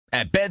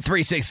At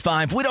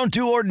Bet365, we don't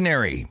do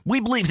ordinary. We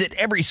believe that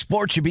every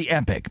sport should be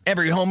epic.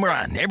 Every home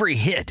run, every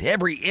hit,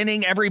 every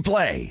inning, every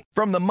play.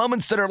 From the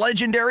moments that are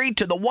legendary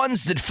to the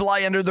ones that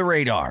fly under the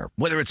radar.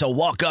 Whether it's a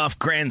walk-off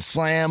grand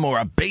slam or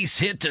a base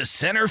hit to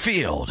center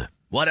field.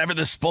 Whatever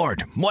the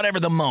sport, whatever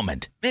the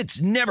moment.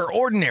 It's never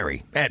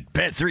ordinary at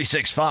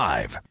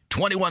Bet365.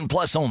 21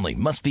 plus only.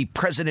 Must be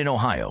present in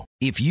Ohio.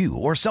 If you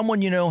or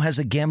someone you know has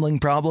a gambling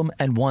problem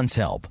and wants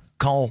help,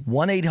 call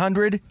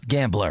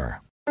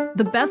 1-800-GAMBLER.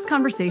 The best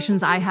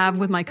conversations I have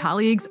with my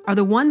colleagues are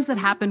the ones that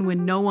happen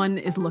when no one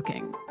is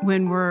looking,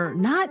 when we're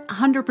not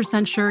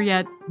 100% sure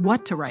yet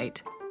what to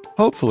write.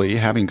 Hopefully,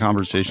 having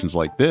conversations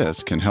like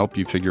this can help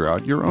you figure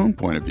out your own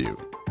point of view.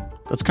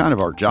 That's kind of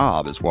our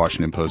job as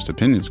Washington Post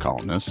opinions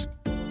columnists.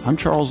 I'm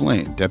Charles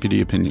Lane,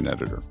 Deputy Opinion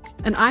Editor.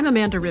 And I'm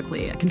Amanda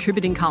Ripley, a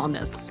contributing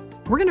columnist.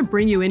 We're going to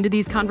bring you into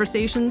these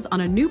conversations on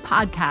a new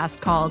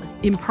podcast called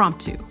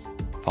Impromptu.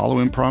 Follow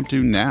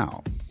Impromptu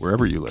now,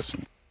 wherever you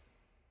listen.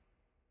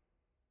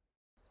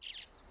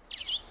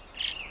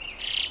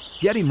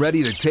 Getting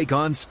ready to take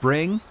on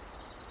spring?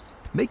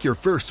 Make your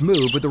first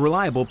move with the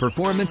reliable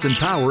performance and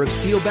power of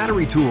Steel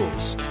battery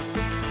tools.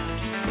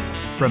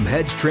 From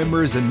hedge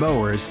trimmers and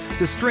mowers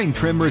to string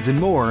trimmers and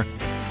more,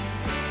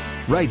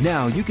 right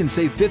now you can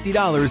save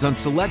 $50 on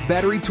select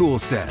battery tool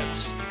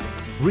sets.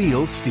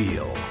 Real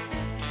Steel.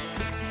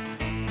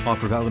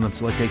 Offer valid on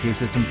select AK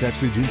system sets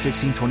through June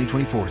 16,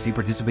 2024. See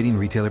participating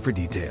retailer for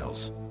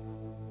details.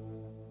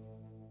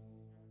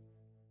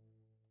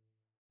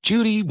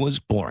 Judy was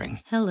boring.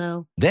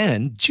 Hello.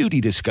 Then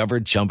Judy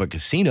discovered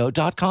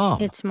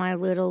ChumbaCasino.com. It's my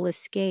little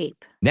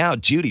escape. Now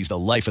Judy's the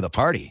life of the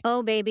party.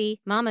 Oh,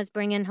 baby, mama's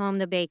bringing home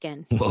the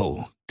bacon.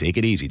 Whoa, take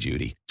it easy,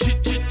 Judy.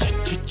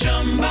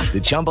 The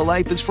Chumba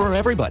life is for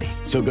everybody.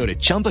 So go to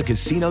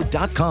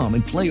ChumbaCasino.com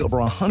and play over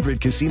 100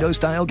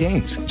 casino-style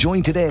games.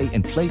 Join today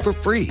and play for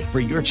free for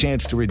your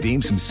chance to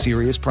redeem some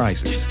serious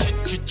prizes.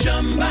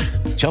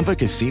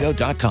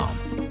 ChumbaCasino.com.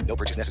 No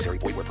purchase necessary.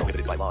 Void where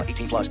prohibited by law.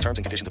 18 plus terms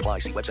and conditions apply.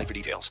 See website for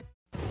details.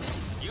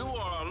 You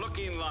are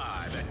looking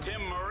live at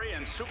Tim Murray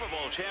and Super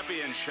Bowl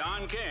champion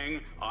Sean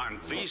King on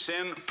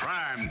VSiN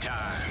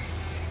Primetime.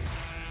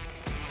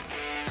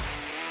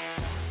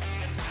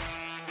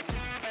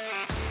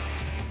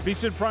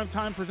 VSiN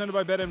Primetime presented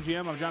by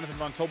BetMGM. I'm Jonathan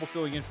Von Tobel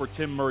filling in for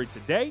Tim Murray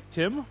today.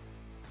 Tim,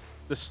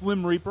 the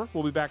Slim Reaper,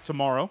 will be back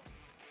tomorrow.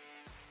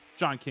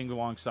 Sean King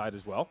alongside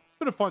as well. It's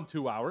been a fun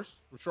 2 hours.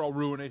 I'm sure I'll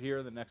ruin it here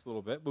in the next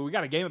little bit. But we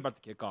got a game about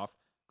to kick off.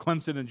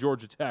 Clemson and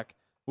Georgia Tech.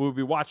 We'll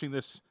be watching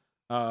this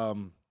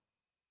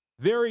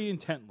very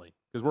intently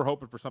because we're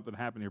hoping for something to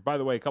happen here. By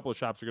the way, a couple of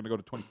shops are going to go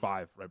to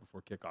 25 right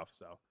before kickoff.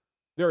 So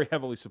very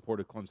heavily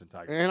supported Clemson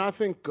Tigers. And I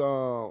think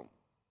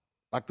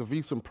like the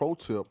VSiN Pro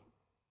tip,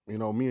 you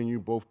know, me and you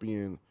both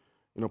being,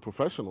 you know,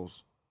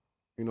 professionals,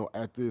 you know,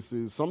 at this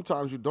is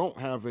sometimes you don't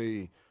have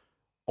a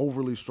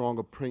overly strong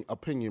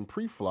opinion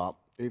pre-flop.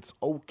 It's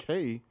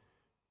okay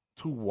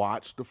to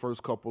watch the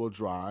first couple of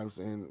drives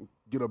and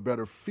get a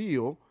better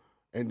feel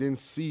and then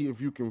see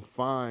if you can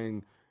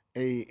find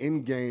a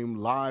in-game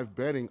live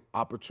betting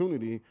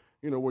opportunity,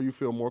 you know, where you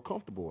feel more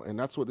comfortable. And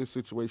that's what this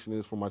situation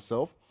is for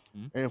myself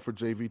and for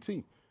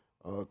JVT.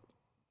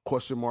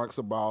 Question marks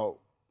about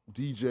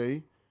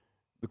DJ,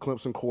 the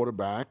Clemson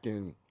quarterback,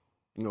 and,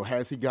 you know,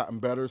 has he gotten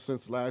better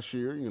since last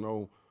year? You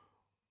know,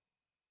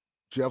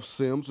 Jeff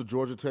Sims, the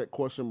Georgia Tech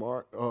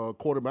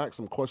quarterback,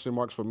 some question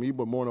marks for me,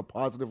 but more in a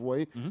positive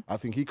way. I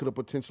think he could have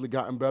potentially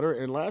gotten better.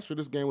 And last year,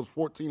 this game was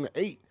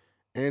 14-8,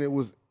 and it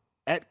was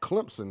at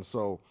Clemson.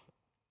 So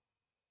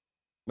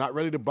not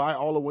ready to buy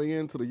all the way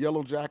into the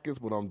Yellow Jackets,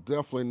 but I'm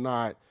definitely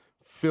not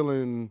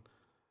feeling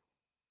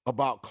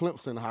about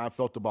Clemson how I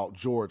felt about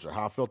Georgia,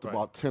 how I felt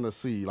about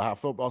Tennessee, how I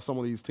felt about some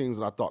of these teams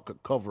that I thought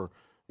could cover,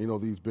 you know,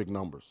 these big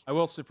numbers. I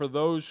will say for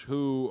those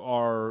who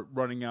are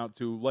running out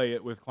to lay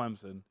it with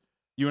Clemson,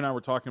 you and I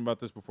were talking about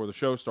this before the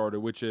show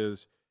started, which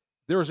is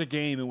there was a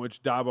game in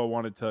which Dabo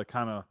wanted to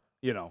kind of,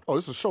 you know. Oh,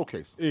 this is a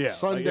showcase. Yeah.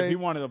 Sunday. Like if he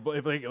wanted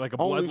like a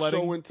bloodletting. Only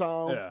show in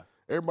town. Yeah.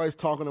 Everybody's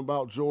talking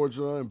about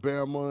Georgia and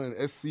Bama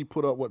and SC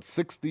put up,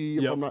 60?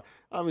 If I'm not,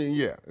 I mean,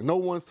 yeah. No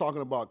one's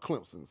talking about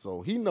Clemson,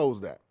 so he knows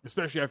that.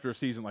 Especially after a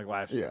season like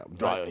last year.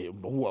 Yeah.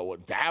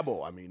 What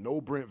Dabo? I mean, no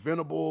Brent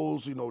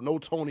Venables, you know, no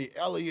Tony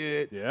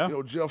Elliott. Yeah. You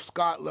know, Jeff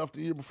Scott left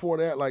the year before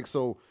that. Like,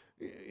 so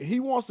he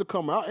wants to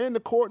come out, and the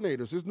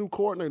coordinators, his new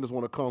coordinators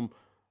want to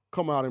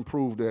come out and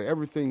prove that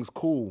everything's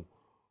cool,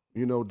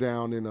 you know,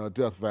 down in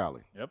Death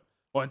Valley. Yep.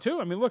 Well, and two,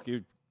 I mean, look,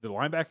 the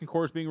linebacking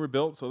core is being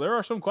rebuilt, so there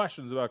are some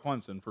questions about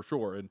Clemson for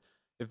sure. And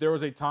if there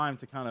was a time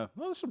to kind of,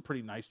 well, there's some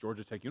pretty nice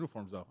Georgia Tech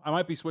uniforms, though. I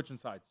might be switching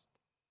sides.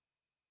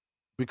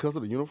 Because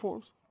of the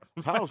uniforms?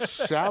 How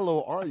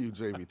shallow are you,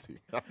 JVT?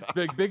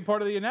 big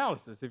part of the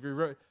analysis.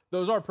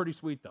 Those are pretty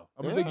sweet, though.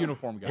 I'm a big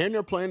uniform guy. And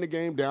they're playing the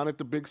game down at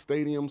the big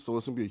stadium, so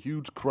it's going to be a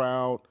huge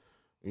crowd.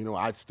 You know,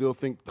 I still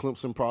think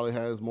Clemson probably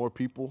has more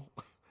people,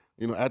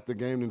 you know, at the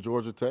game than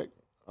Georgia Tech.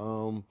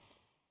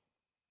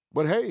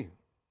 But, hey,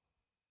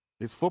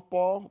 it's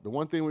football. The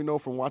one thing we know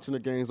from watching the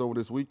games over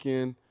this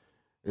weekend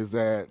is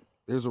that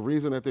there's a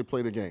reason that they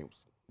play the games.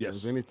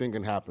 Yes. Anything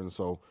can happen.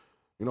 So,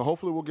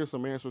 hopefully we'll get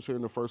some answers here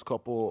in the first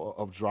couple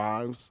of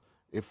drives.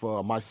 If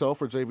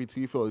myself or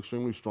JVT feel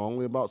extremely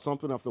strongly about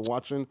something after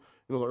watching,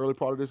 the early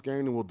part of this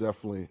game, then we'll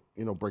definitely,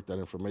 break that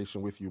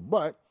information with you.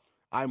 But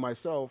I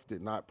myself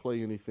did not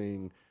play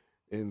anything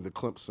in the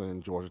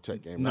Clemson-Georgia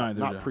Tech game,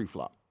 not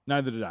pre-flop.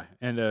 Neither did I.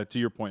 And to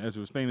your point, as it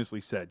was famously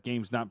said,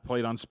 games not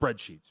played on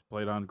spreadsheets,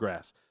 played on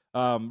grass.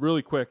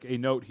 Really quick, a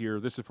note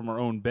here. This is from our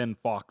own Ben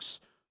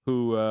Fox,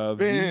 who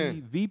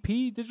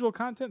VP Digital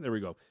Content. There we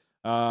go.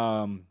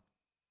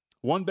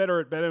 One better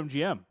at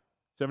BetMGM.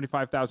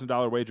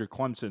 $75,000 wager,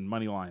 Clemson,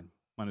 money line,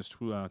 minus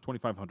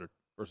 2,500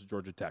 versus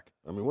Georgia Tech.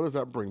 I mean, what does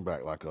that bring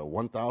back? Like a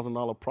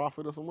 $1,000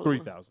 profit or something?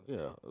 $3,000.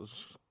 Yeah,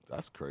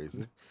 that's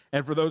crazy.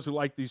 And for those who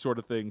like these sort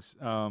of things,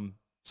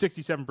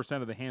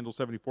 67% of the handle,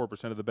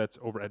 74% of the bets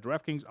over at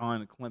DraftKings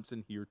on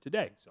Clemson here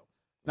today. So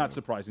not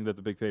surprising that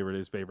the big favorite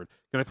is favored.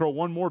 Can I throw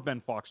one more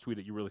Ben Fox tweet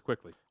at you really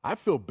quickly? I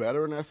feel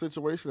better in that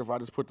situation if I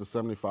just put the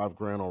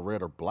 $75,000 on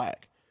red or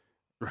black.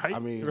 Right. I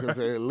mean, because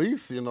at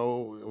least,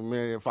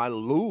 if I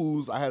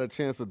lose, I had a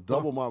chance to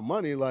double my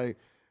money. Like,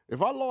 if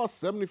I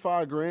lost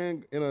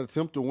 $75,000 in an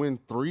attempt to win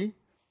 3,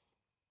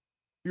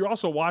 you're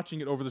also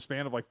watching it over the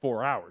span of like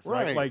 4 hours,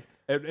 right? Like,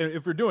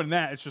 if you're doing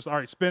that, it's just, all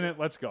right, spin it,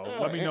 let's go.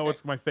 Let me know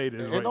what my fate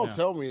is. And don't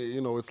tell me,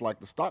 it's like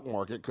the stock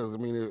market, because I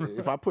mean,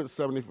 if I buy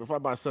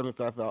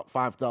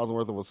 $75,000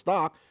 worth of a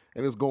stock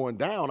and it's going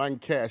down, I can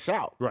cash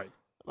out. Right.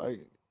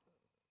 Like,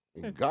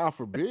 God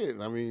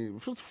forbid. I mean, it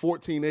was a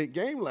 14-8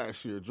 game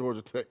last year,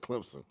 Georgia Tech,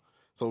 Clemson.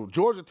 So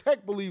Georgia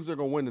Tech believes they're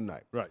going to win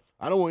tonight. Right.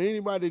 I don't want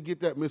anybody to get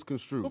that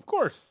misconstrued. Of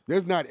course.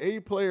 There's not a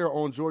player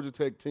on Georgia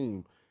Tech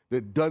team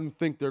that doesn't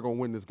think they're going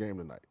to win this game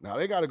tonight. Now,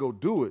 they got to go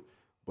do it,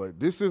 but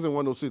this isn't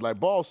one of those cities. Like,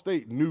 Ball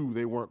State knew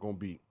they weren't going to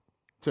beat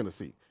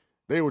Tennessee.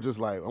 They were just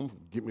like, I'm going to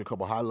get me a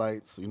couple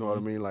highlights. You know what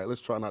I mean? Like,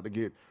 let's try not to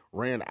get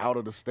ran out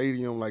of the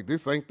stadium. Like,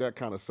 this ain't that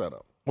kind of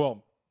setup.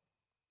 Well,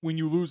 when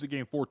you lose a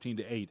game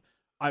 14-8,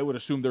 I would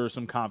assume there is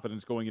some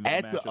confidence going into the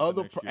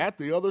matchup at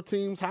the other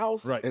team's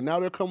house, right? And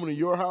now they're coming to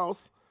your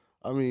house.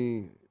 I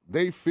mean,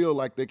 they feel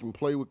like they can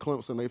play with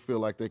Clemson. They feel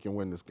like they can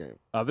win this game.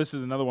 This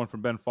is another one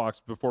from Ben Fox.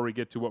 Before we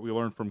get to what we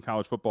learned from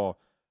college football,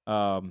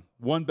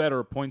 one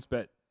better points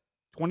bet,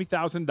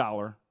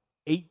 $20,000,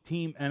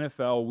 8-team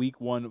NFL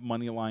Week 1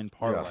 money line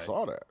parlay. Yeah, I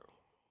saw that.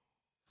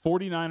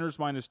 49ers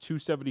minus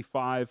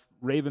 275,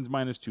 Ravens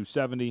minus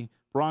 270,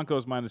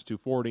 Broncos minus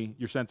 240.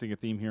 You're sensing a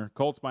theme here.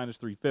 Colts minus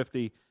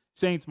 350.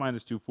 Saints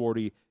minus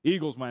 240,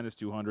 Eagles minus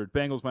 200,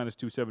 Bengals minus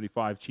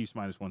 275, Chiefs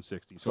minus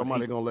 160. So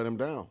somebody going to let him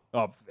down.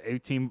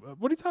 8-team.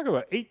 What are you talking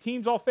about? 8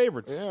 teams, all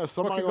favorites. Yeah,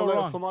 somebody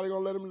going to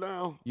let him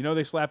down.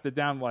 They slapped it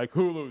down like,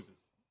 who loses?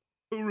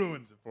 Who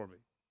ruins it for me?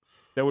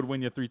 That would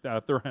win you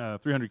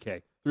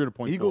 300K, 300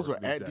 points. Eagles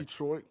are at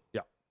Detroit.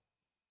 Yeah.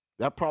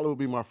 That probably would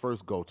be my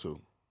first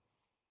go-to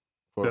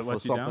for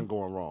something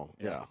going wrong.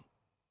 Yeah.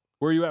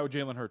 Where are you at with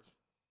Jalen Hurts?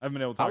 I haven't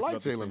been able to talk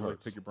about Jalen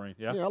Hurts. Pick your brain.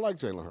 Yeah, I like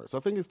Jalen Hurts.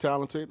 I think he's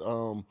talented.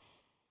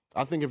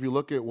 I think if you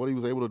look at what he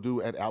was able to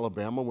do at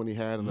Alabama when he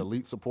had an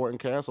elite supporting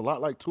cast, a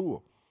lot like Tua.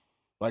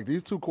 Like,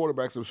 these two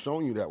quarterbacks have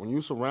shown you that when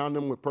you surround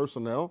them with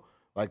personnel,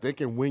 like, they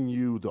can win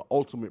you the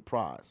ultimate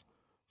prize.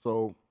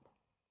 So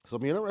it'll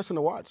be interesting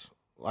to watch.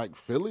 Like,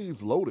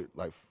 Philly's loaded.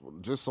 Like,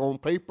 just on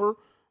paper,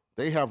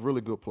 they have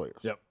really good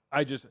players. Yep.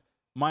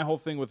 My whole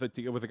thing with a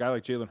guy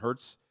like Jalen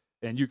Hurts,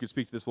 and you could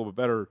speak to this a little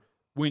bit better,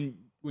 when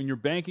you're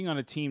banking on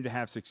a team to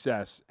have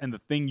success and the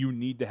thing you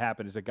need to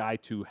happen is a guy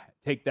to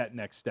take that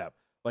next step.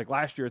 Like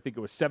last year, I think it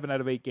was 7 out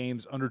of 8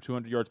 games, under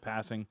 200 yards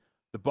passing.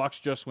 The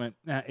Bucs just went,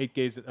 8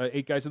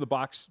 guys in the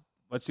box,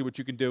 let's see what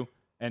you can do,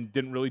 and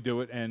didn't really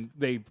do it, and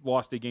they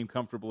lost a game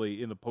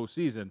comfortably in the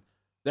postseason.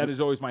 That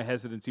is always my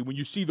hesitancy. When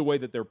you see the way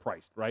that they're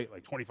priced, right,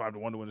 like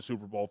 25-1 to win a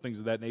Super Bowl, things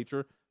of that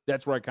nature,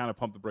 that's where I kind of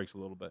pump the brakes a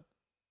little bit.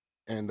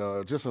 And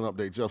just an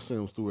update, Jeff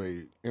Sims threw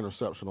a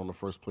interception on the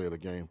first play of the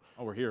game.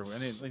 Oh, we're here. I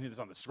need this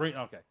on the screen.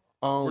 Okay.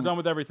 We're done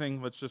with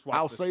everything. Let's just watch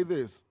I'll say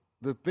this.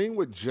 The thing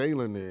with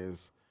Jalen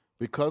is,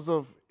 because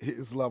of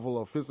his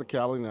level of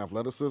physicality and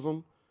athleticism,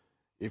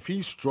 if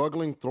he's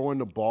struggling throwing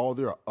the ball,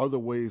 there are other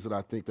ways that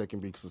I think they can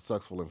be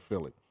successful in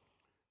Philly.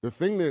 The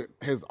thing that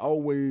has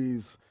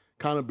always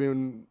kind of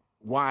been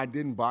why I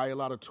didn't buy a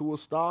lot of Tua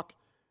stock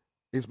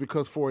is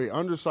because for an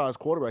undersized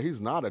quarterback, he's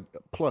not a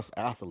plus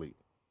athlete.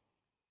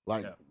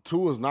 Like,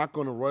 Tua's not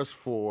going to rush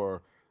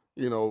for,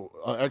 an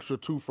extra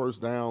 2 first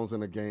downs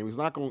in a game. He's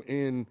not going to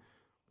end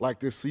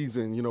like this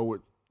season,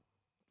 with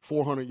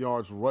 400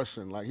 yards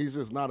rushing. Like, he's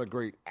just not a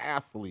great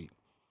athlete.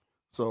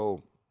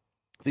 So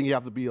I think you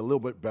have to be a little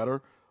bit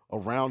better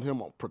around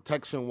him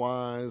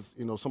protection-wise,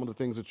 some of the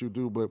things that you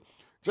do. But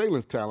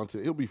Jalen's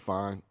talented. He'll be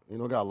fine.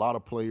 Got a lot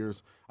of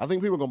players. I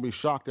think people are going to be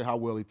shocked at how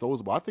well he throws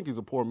the ball. I think he's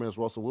a poor man's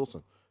Russell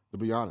Wilson, to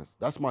be honest.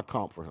 That's my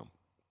comp for him.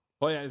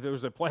 There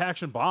was a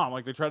play-action bomb.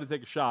 Like, they tried to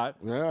take a shot.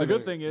 Yeah, the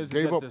good thing is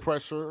gave up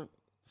pressure.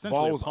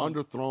 Ball was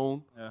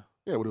underthrown. Yeah,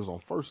 but it was on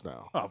first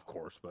down. Oh, of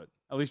course, but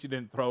at least you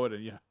didn't throw it,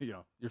 and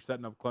you're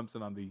setting up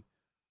Clemson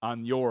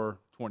on your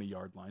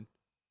 20-yard line.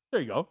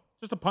 There you go.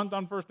 Just a punt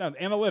on first down.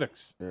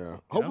 Analytics. Yeah.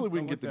 Hopefully we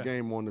can get the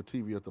game on the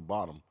TV at the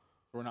bottom.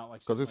 We're not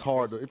like because it's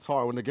hard. It's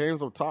hard when the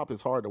game's on top.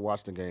 It's hard to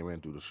watch the game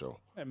and do the show.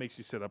 That makes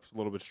you sit up a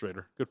little bit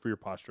straighter. Good for your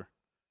posture.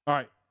 All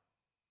right,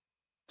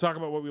 talk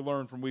about what we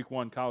learned from Week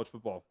 1 college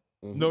football.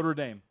 Mm-hmm. Notre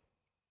Dame.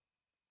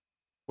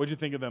 What'd you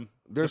think of them?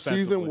 Their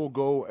season will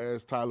go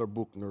as Tyler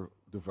Buchner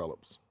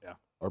develops. Yeah.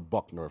 Or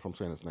Buckner, if I'm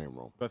saying his name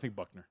wrong. But I think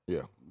Buckner.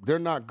 Yeah. They're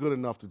not good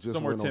enough to just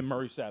somewhere win Tim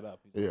Murray sat up.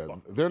 Yeah.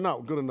 They're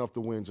not good enough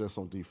to win just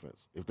on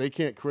defense. If they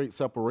can't create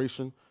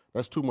separation,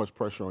 that's too much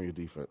pressure on your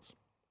defense.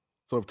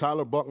 So if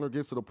Tyler Buchner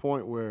gets to the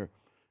point where,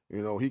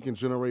 he can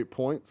generate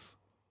points,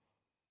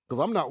 because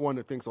I'm not one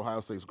that thinks Ohio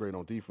State's great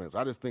on defense.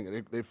 I just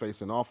think they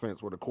face an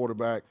offense where the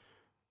quarterback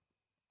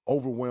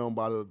overwhelmed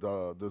by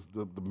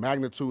the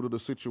magnitude of the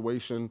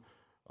situation.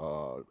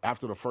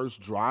 After the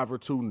first drive or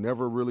two,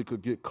 never really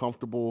could get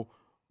comfortable.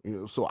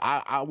 So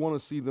I want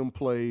to see them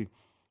play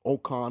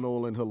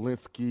O'Connell and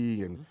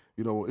Helinski, and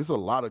it's a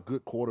lot of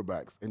good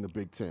quarterbacks in the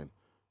Big Ten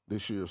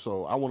this year.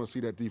 So I want to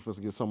see that defense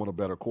get some of the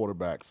better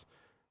quarterbacks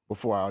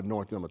before I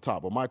anoint them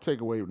atop. But my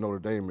takeaway with Notre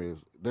Dame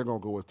is they're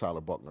going to go as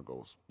Tyler Buchner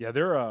goes. Yeah,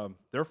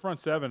 their front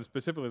seven,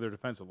 specifically their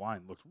defensive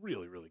line, looks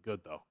really, really good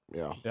though.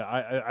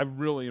 Yeah, I'm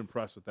really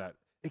impressed with that.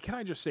 And can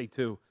I just say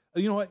too,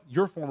 you know what?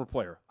 You're a former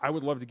player. I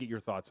would love to get your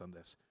thoughts on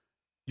this.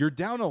 You're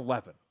down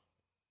 11.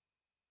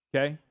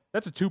 Okay?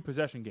 That's a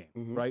 2-possession game,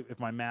 right? If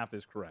my math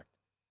is correct.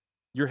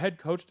 Your head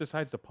coach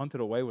decides to punt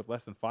it away with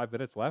less than 5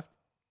 minutes left.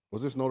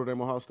 Was this Notre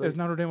Dame, Ohio State? It's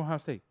Notre Dame, Ohio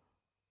State.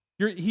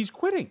 He's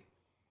quitting.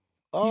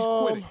 He's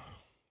quitting.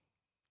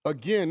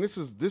 Again, this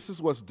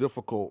is what's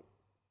difficult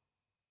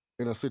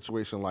in a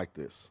situation like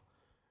this.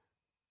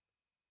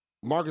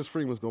 Marcus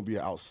Freeman's going to be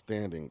an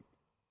outstanding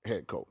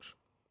head coach.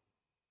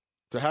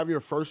 To have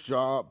your first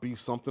job be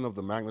something of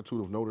the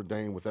magnitude of Notre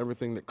Dame with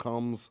everything that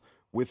comes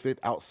with it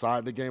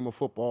outside the game of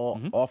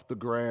football, off the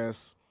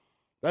grass,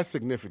 that's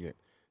significant.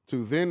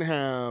 To then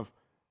have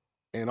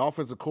an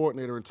offensive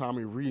coordinator in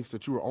Tommy Rees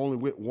that you were only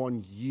with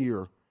 1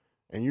 year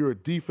and you're a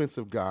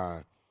defensive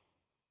guy,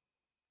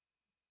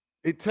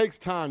 it takes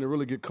time to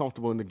really get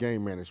comfortable in the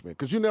game management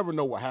because you never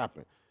know what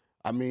happened.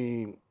 I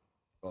mean,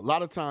 a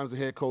lot of times the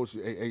head coach,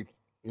 hey,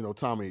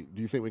 Tommy,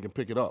 do you think we can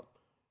pick it up?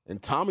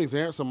 And Tommy's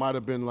answer might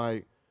have been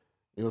like,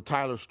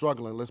 Tyler's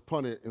struggling. Let's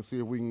punt it and see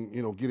if we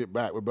can, get it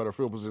back with better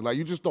field position. Like,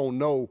 you just don't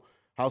know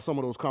how some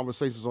of those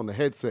conversations on the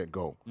headset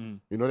go.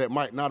 That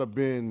might not have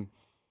been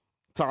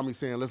Tommy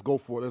saying, let's go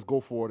for it,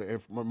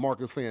 and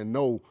Marcus saying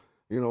no,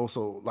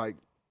 So, like,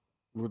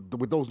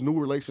 with those new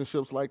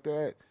relationships like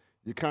that,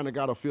 you kind of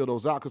got to feel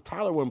those out because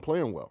Tyler wasn't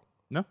playing well.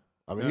 No.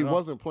 I mean, he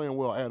wasn't playing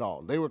well at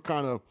all. They were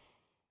kind of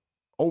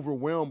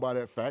overwhelmed by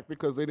that fact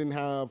because they didn't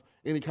have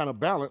any kind of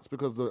balance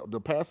because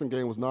the passing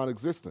game was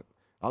non-existent.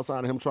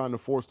 Outside of him trying to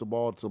force the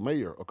ball to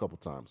Mayer a couple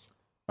times.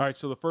 All right,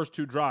 so the first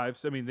 2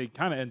 drives, I mean, they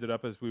kind of ended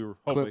up as we were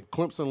hoping.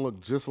 Clemson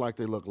looked just like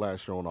they looked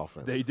last year on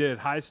offense. They did.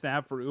 High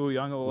snap for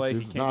Uiagalelei.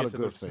 Which is not a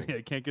good thing.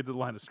 He can't get to the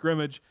line of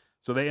scrimmage,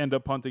 so they end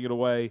up punting it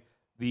away.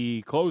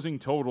 The closing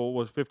total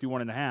was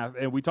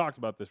 51.5, and we talked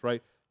about this,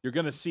 right? You're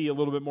going to see a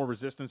little bit more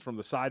resistance from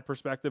the side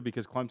perspective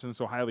because Clemson's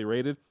so highly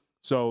rated.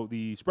 So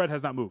the spread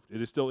has not moved.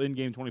 It is still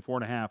in-game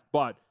 24.5,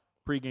 but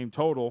pregame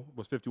total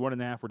was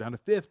 51.5. We're down to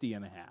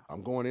 50.5.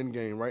 I'm going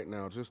in-game right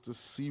now just to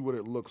see what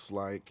it looks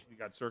like. You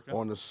got Circa?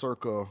 On the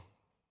Circa.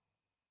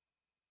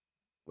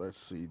 Let's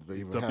see. They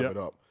even have it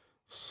up.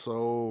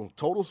 So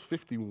total's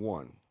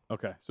 51.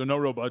 Okay, so no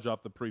real budge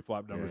off the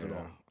pre-flop numbers at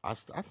all. I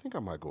think I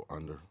might go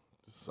under.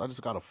 I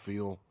just got a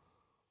feel.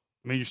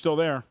 I mean, you're still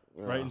there,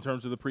 right, in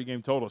terms of the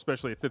pregame total,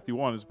 especially at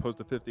 51 as opposed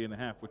to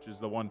 50.5, which is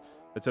the one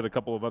that's at a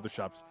couple of other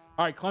shops.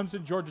 All right,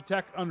 Clemson, Georgia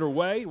Tech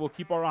underway. We'll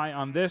keep our eye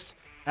on this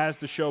as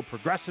the show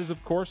progresses,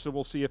 of course, so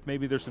we'll see if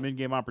maybe there's some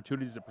in-game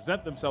opportunities that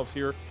present themselves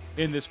here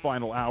in this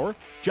final hour.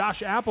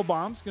 Josh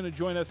Applebaum's going to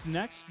join us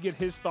next, get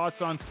his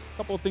thoughts on a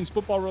couple of things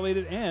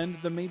football-related,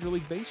 and the Major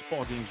League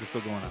Baseball games are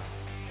still going on.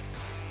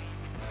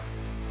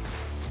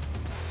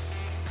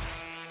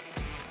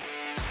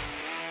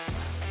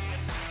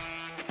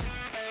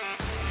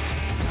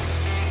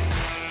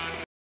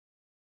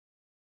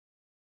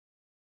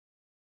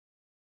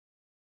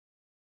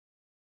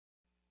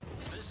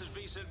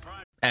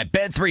 At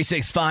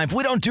Bet365,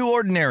 we don't do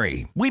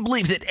ordinary. We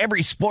believe that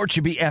every sport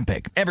should be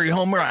epic. Every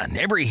home run,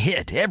 every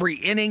hit, every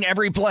inning,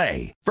 every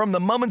play. From the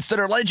moments that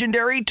are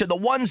legendary to the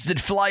ones that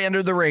fly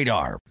under the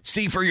radar.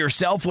 See for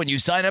yourself when you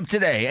sign up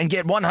today and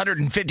get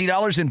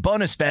 $150 in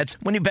bonus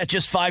bets when you bet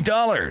just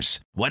 $5.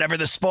 Whatever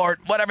the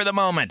sport, whatever the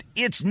moment,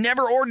 it's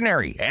never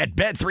ordinary at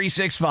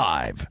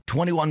Bet365.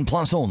 21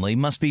 plus only.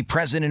 Must be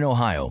present in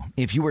Ohio.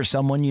 If you or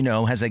someone you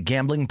know has a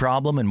gambling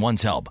problem and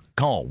wants help,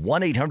 call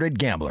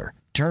 1-800-GAMBLER.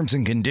 Terms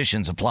and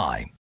conditions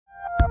apply.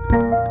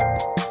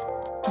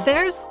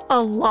 There's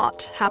a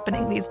lot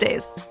happening these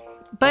days,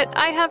 but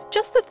I have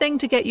just the thing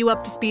to get you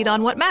up to speed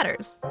on what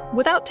matters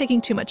without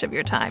taking too much of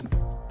your time.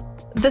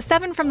 The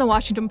 7 from the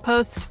Washington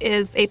Post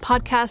is a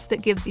podcast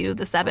that gives you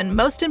the 7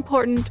 most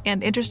important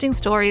and interesting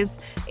stories,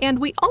 and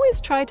we always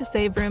try to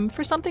save room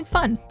for something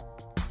fun.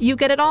 You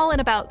get it all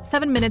in about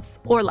 7 minutes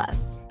or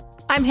less.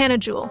 I'm Hannah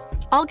Jewell.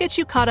 I'll get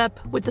you caught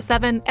up with the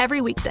 7 every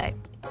weekday.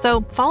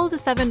 So follow the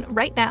 7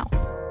 right now.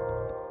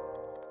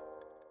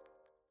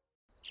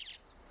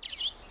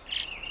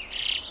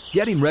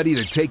 Getting ready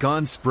to take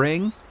on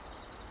spring?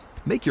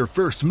 Make your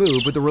first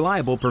move with the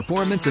reliable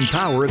performance and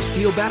power of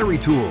Steel battery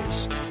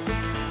tools.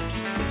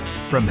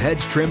 From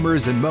hedge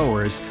trimmers and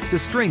mowers to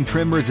string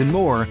trimmers and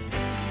more,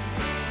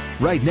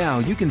 right now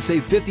you can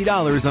save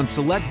 $50 on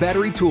select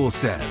battery tool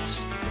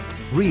sets.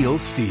 Real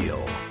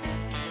Steel.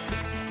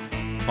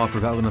 Offer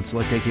valid on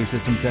select AK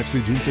system sets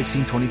through June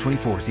 16,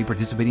 2024. See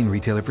participating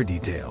retailer for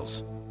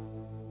details.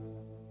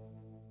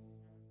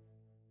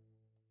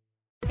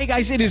 Hey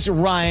guys, it is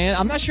Ryan.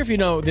 I'm not sure if you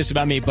know this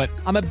about me, but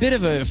I'm a bit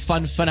of a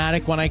fun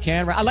fanatic when I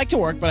can. I like to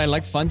work, but I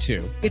like fun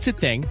too. It's a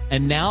thing.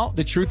 And now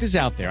the truth is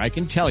out there. I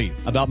can tell you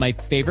about my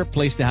favorite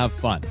place to have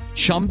fun.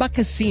 Chumba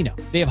Casino.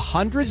 They have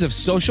hundreds of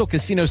social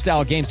casino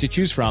style games to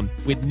choose from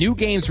with new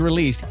games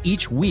released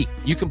each week.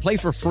 You can play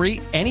for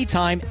free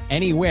anytime,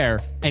 anywhere.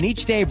 And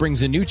each day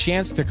brings a new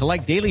chance to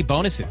collect daily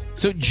bonuses.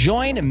 So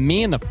join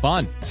me in the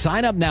fun.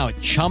 Sign up now at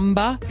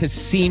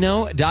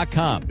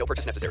ChumbaCasino.com. No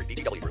purchase necessary.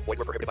 VGW. Void where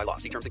prohibited by law.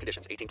 See terms and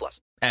conditions.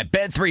 18+. At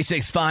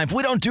Bet365,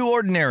 we don't do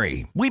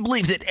ordinary. We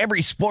believe that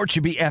every sport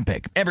should be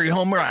epic. Every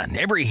home run,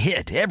 every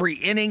hit, every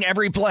inning,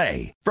 every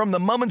play. From the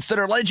moments that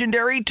are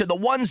legendary to the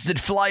ones that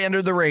fly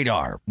under the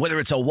radar. Whether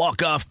it's a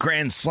walk-off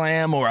grand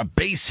slam or a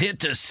base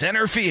hit to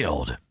center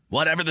field.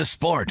 Whatever the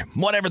sport,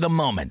 whatever the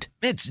moment,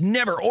 it's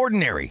never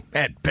ordinary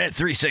at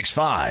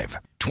Bet365.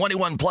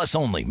 21 plus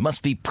only.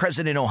 Must be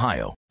present in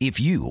Ohio. If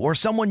you or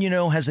someone you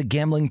know has a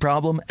gambling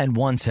problem and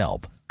wants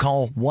help,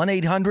 call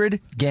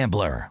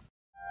 1-800-GAMBLER.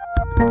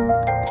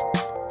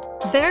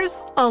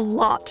 There's a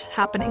lot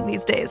happening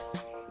these days,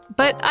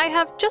 but I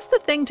have just the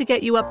thing to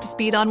get you up to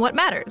speed on what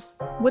matters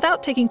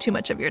without taking too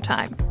much of your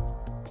time.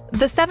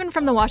 The 7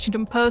 from the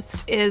Washington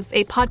Post is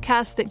a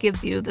podcast that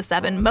gives you the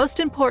 7 most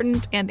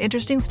important and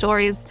interesting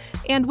stories,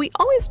 and we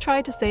always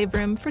try to save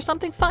room for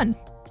something fun.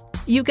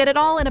 You get it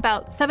all in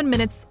about 7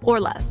 minutes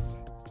or less.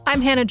 I'm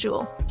Hannah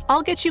Jewell.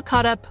 I'll get you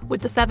caught up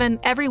with the 7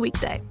 every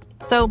weekday.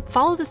 So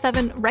follow the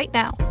 7 right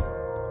now.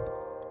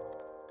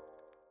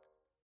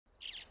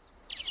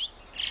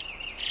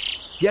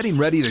 Getting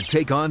ready to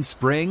take on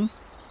spring?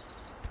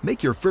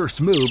 Make your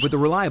first move with the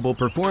reliable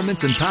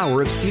performance and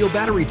power of Steel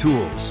battery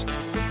tools.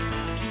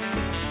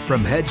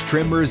 From hedge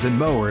trimmers and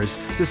mowers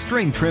to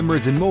string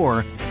trimmers and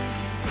more,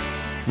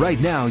 right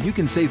now you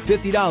can save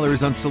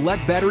 $50 on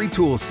select battery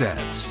tool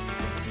sets.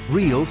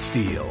 Real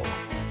Steel.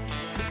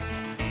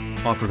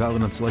 Offer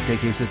valid on select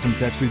AK system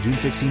sets through June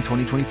 16,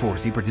 2024.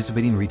 See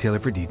participating retailer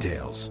for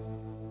details.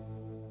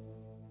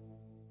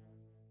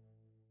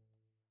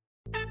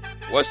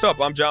 What's up?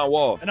 I'm John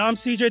Wall. And I'm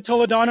CJ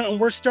Toledano, and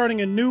we're starting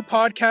a new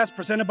podcast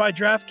presented by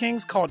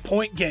DraftKings called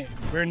Point Game.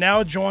 We're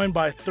now joined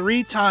by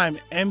 3-time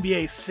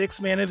NBA Sixth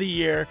Man of the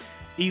Year,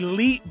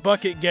 elite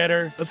bucket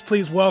getter. Let's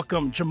please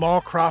welcome Jamal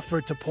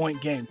Crawford to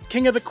Point Game.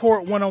 King of the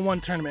Court one-on-one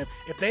tournament.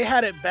 If they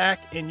had it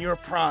back in your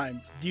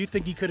prime, do you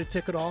think you could have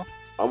took it all?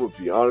 I'm going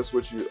to be honest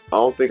with you. I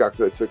don't think I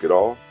could have took it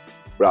all,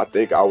 but I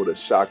think I would have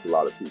shocked a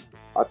lot of people.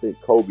 I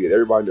think Kobe and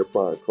everybody in their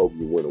prime, Kobe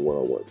would win a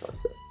one-on-one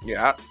contest.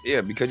 Yeah,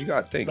 because you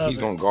got to think he's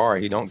going to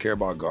guard. He don't care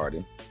about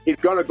guarding. He's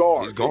going to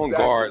guard. He's going to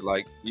guard.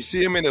 Like, you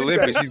see him in the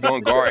Olympics, he's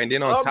going to guard. And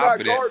then on top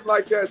of that. I'm not guarding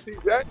like that,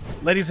 CJ.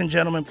 Ladies and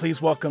gentlemen, please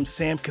welcome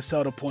Sam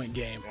Cassell to Point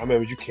Game. I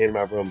remember you came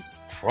out from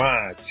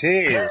prime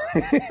 10.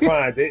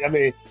 I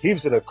mean, he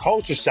was in a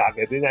culture shock.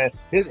 And then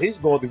he's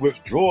going through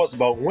withdrawals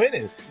about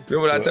winning.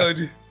 Remember what I told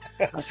you?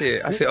 I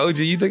said, OG,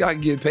 you think I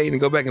can get paid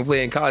and go back and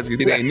play in college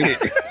because it ain't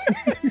it?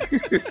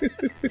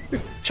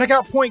 Check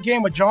out Point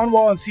Game with John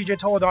Wall and CJ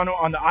Toledano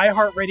on the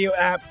iHeartRadio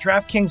app,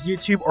 DraftKings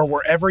YouTube, or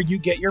wherever you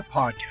get your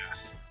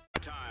podcasts.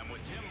 Time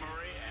with Tim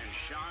Murray and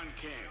Sean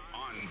King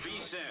on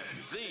VSiN,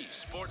 the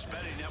Sports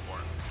Betting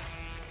Network.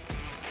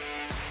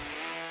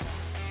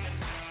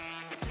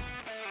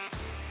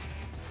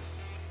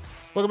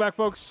 Welcome back,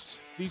 folks.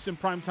 VSiN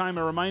Primetime.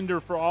 A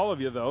reminder for all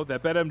of you, though,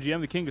 that BetMGM,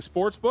 the king of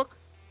sportsbook,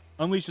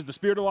 unleashes the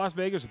spirit of Las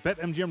Vegas with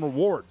BetMGM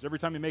rewards. Every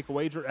time you make a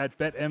wager at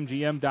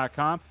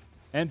BetMGM.com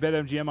and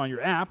BetMGM on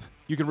your app,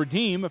 you can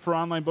redeem for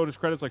online bonus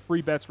credits like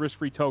free bets,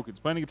 risk-free tokens.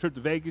 Planning a trip to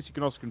Vegas, you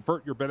can also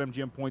convert your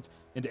BetMGM points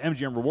into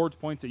MGM rewards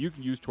points that you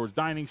can use towards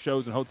dining,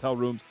 shows, and hotel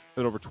rooms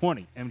at over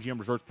 20 MGM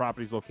Resorts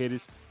properties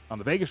located on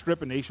the Vegas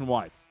Strip and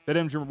nationwide.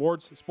 BetMGM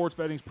Rewards, sports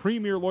betting's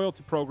premier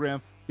loyalty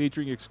program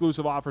featuring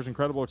exclusive offers,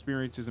 incredible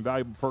experiences, and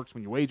valuable perks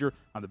when you wager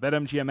on the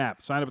BetMGM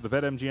app. Sign up at the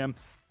BetMGM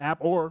app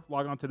or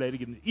log on today to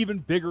get an even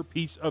bigger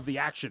piece of the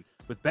action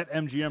with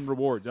BetMGM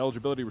Rewards.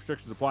 Eligibility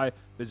restrictions apply.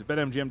 Visit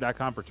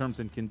BetMGM.com for terms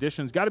and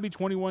conditions. Got to be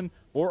 21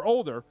 or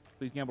older.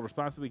 Please gamble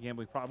responsibly.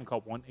 Gambling problem,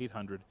 call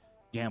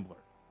 1-800-GAMBLER.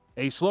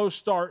 A slow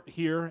start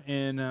here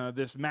in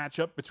this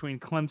matchup between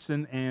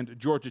Clemson and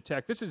Georgia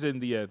Tech. This is in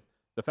the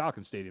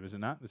Falcon Stadium, is it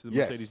not? This is the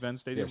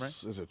Mercedes-Benz Stadium,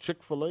 right? Is it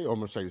Chick-fil-A or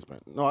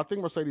Mercedes-Benz? No, I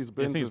think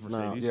Mercedes-Benz is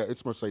now. Yeah,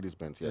 it's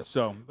Mercedes-Benz, yes.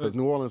 So, because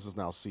New Orleans is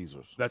now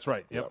Caesars. That's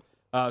right, yep.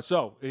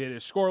 So it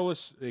is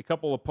scoreless, a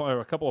couple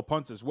of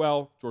punts as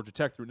well. Georgia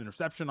Tech threw an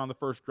interception on the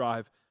first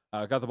drive,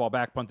 got the ball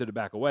back, punted it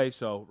back away.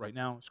 So right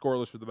now,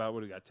 scoreless with about,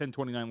 we got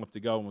 10:29 left to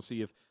go, and we'll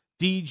see if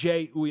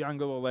DJ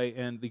Uiagalelei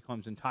and the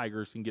Clemson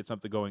Tigers can get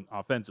something going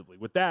offensively.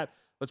 With that,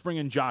 let's bring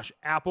in Josh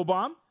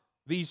Applebaum.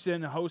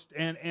 VSiN host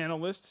and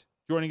analyst,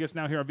 joining us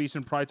now here on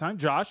VSiN Prime Time.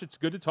 Josh, it's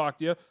good to talk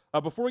to you.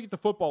 Before we get to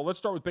football, let's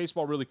start with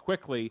baseball really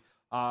quickly.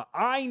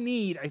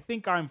 I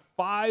think I'm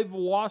 5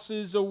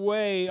 losses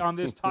away on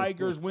this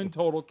Tigers win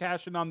total,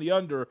 cashing on the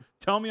under.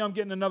 Tell me I'm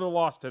getting another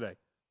loss today.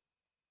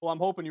 Well, I'm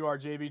hoping you are,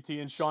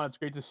 JVT. And Sean, it's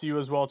great to see you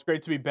as well. It's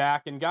great to be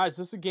back. And guys,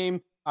 this is a game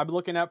I've been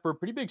looking at for a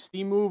pretty big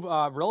steam move,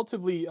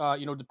 relatively,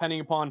 depending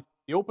upon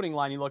the opening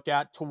line you look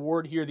at,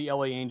 toward here the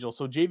LA Angels.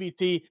 So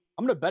JVT,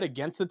 I'm going to bet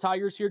against the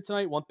Tigers here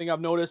tonight. One thing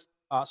I've noticed,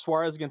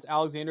 Suarez against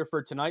Alexander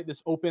for tonight.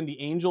 This opened the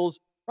Angels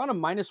around a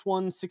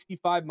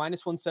 -165,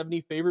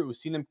 -170 favorite. We've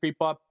seen them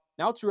creep up.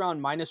 Now it's around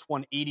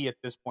 -180 at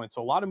this point.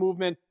 So a lot of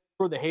movement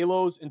for the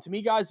Halos. And to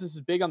me, guys, this is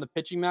big on the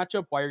pitching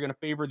matchup, why you're going to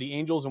favor the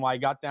Angels and why I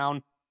got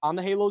down on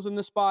the Halos in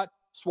this spot.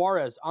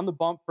 Suarez on the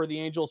bump for the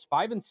Angels,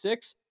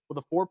 5-6 with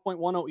a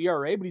 4.10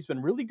 ERA, but he's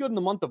been really good in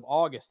the month of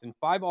August. In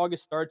 5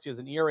 August starts, he has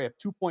an ERA of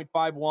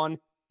 2.51.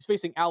 He's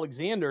facing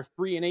Alexander,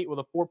 3-8 with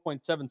a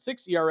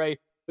 4.76 ERA,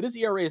 but his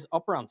ERA is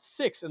up around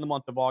 6 in the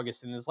month of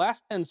August. In his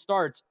last 10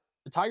 starts,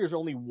 the Tigers are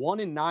only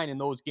 1-9 in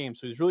those games,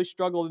 so he's really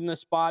struggled in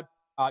this spot.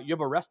 You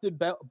have a rested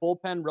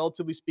bullpen,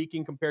 relatively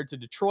speaking, compared to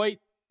Detroit.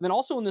 And then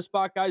also in this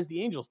spot, guys,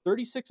 the Angels,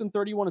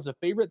 36-31 is a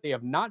favorite. They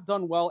have not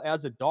done well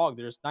as a dog.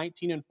 There's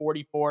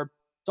 19-44.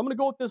 So I'm going to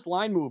go with this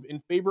line move in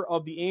favor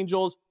of the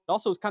Angels. It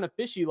also is kind of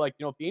fishy. Like,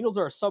 if the Angels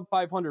are a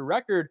sub-500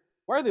 record,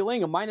 why are they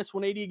laying a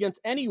 -180 against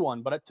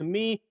anyone? But to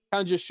me,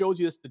 kind of just shows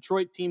you this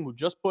Detroit team who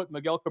just put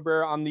Miguel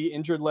Cabrera on the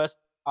injured list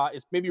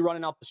is maybe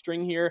running out the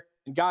string here.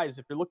 And guys,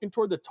 if you're looking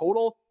toward the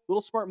total,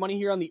 little smart money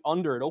here on the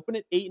under. It opened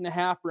at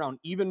 8.5 around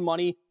even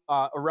money,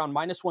 around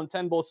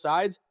 -110 both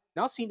sides.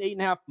 Now seen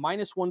 8.5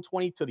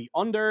 -120 to the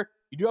under.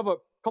 You do have a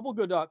couple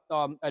good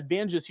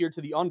advantages here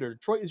to the under.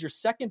 Detroit is your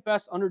second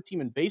best under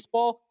team in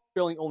baseball,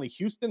 trailing only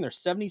Houston. They're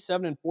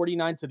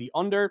 77-49 to the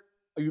under.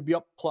 You'd be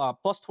up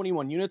plus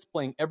 21 units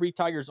playing every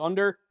Tigers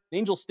under.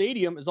 Angel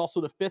Stadium is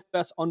also the 5th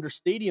best under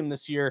stadium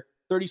this year,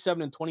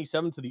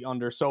 37-27 to the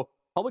under. So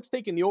public's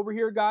taking the over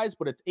here, guys,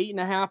 but it's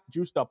 8.5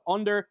 juiced up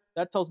under.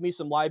 That tells me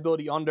some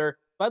liability under.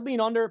 I'd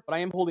lean under, but I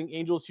am holding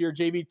Angels here,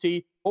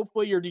 JVT.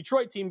 Hopefully your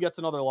Detroit team gets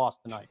another loss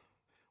tonight.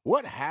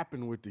 What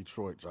happened with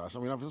Detroit, Josh? I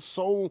mean,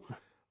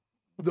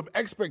 the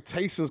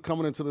expectations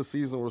coming into the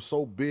season were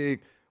so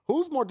big.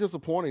 Who's more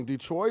disappointing,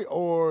 Detroit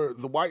or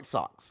the White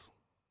Sox?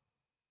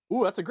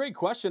 Ooh, that's a great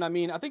question. I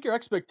mean, I think your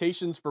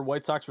expectations for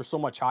White Sox were so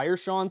much higher,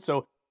 Sean.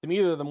 So to me,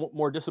 they're the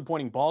more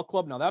disappointing ball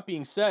club. Now, that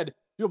being said,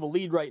 you have a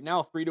lead right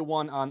now,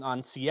 3-1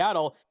 on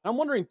Seattle. And I'm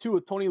wondering, too,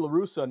 with Tony La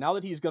Russa, now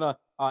that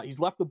he's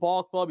left the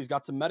ball club, he's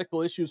got some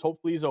medical issues.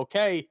 Hopefully he's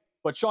okay.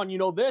 But, Sean, you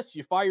know this.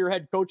 You fire your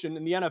head coach in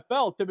the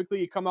NFL, typically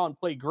you come out and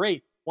play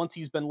great once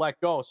he's been let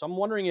go. So I'm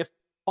wondering if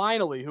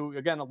finally, who,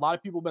 again, a lot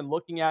of people have been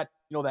looking at,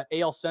 that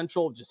AL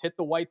Central, just hit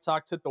the White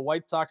Sox.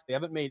 They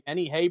haven't made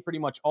any hay pretty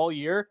much all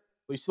year.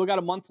 But you still got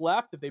a month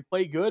left. If they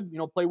play good,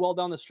 play well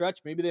down the stretch,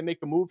 maybe they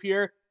make a move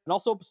here. And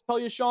also tell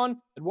you, Sean,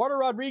 Eduardo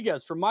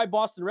Rodriguez from my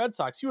Boston Red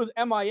Sox, he was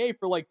MIA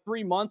for like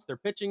 3 months. Their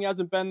pitching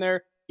hasn't been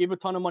there. Gave a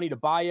ton of money to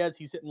Baez.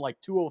 He's hitting like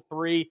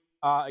 203.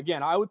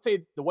 Again, I would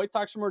say the White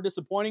Sox are more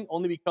disappointing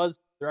only because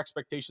their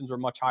expectations were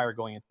much higher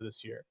going into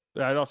this year.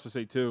 I'd also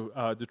say, too,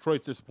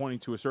 Detroit's disappointing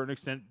to a certain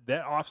extent.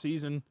 That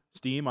offseason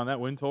steam on that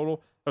win total,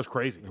 that was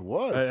crazy. It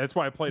was. That's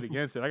why I played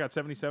against it. I got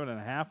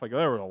 77.5. Like,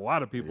 there were a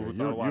lot of people who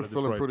thought a lot of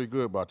Detroit. You're feeling pretty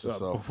good about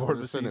yourself. Before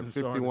the season at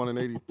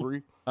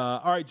 51-83.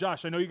 All right,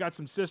 Josh, I know you got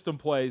some system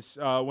plays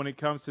when it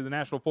comes to the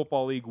National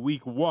Football League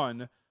Week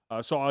 1.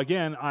 So,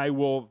 again, I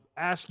will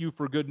ask you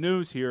for good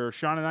news here.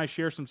 Sean and I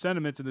share some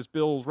sentiments in this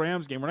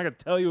Bills-Rams game. We're not going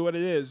to tell you what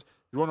it is.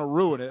 You want to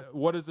ruin it.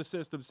 What does the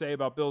system say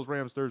about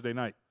Bills-Rams Thursday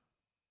night?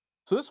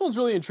 So this one's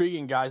really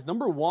intriguing, guys.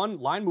 Number one,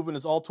 line movement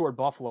is all toward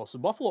Buffalo. So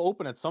Buffalo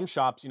open at some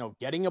shops,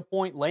 getting a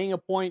point, laying a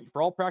point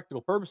for all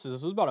practical purposes.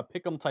 This was about a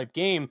pick-em type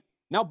game.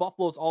 Now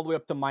Buffalo's all the way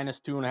up to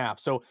 -2.5.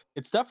 So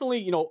it's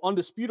definitely,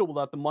 undisputable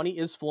that the money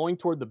is flowing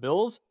toward the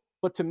Bills.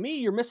 But to me,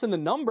 you're missing the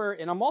number.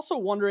 And I'm also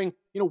wondering,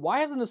 why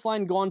hasn't this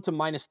line gone to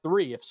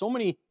 -3? If so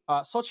many,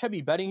 such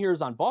heavy betting here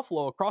is on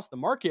Buffalo across the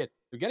market,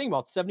 they're getting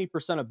about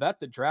 70% of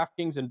bets at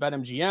DraftKings and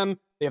BetMGM.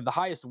 They have the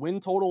highest win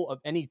total of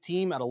any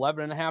team at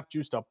 11.5,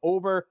 juiced up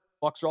over.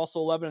 Bucks are also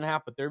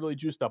 11.5, but they're really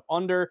juiced up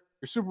under.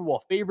 Your Super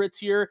Bowl favorites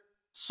here.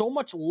 So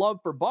much love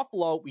for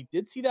Buffalo. We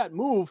did see that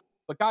move.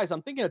 But guys,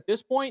 I'm thinking at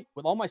this point,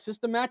 with all my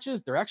system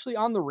matches, they're actually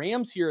on the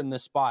Rams here in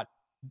this spot.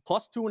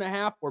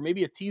 +2.5, or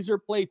maybe a teaser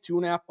play,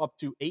 2.5 up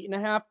to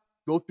 8.5.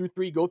 Go through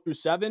 3, go through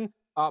 7.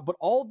 But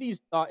all of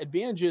these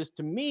advantages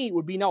to me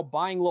would be now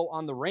buying low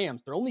on the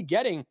Rams. They're only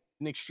getting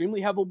an extremely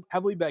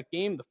heavily bet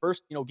game, the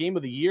first game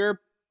of the year,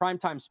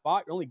 primetime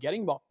spot. You're only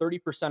getting about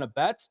 30% of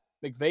bets.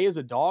 McVay is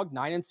a dog,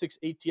 9-6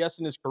 ATS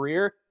in his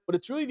career. But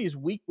it's really these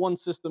week 1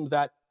 systems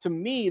that, to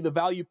me, the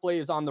value play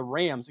is on the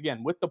Rams.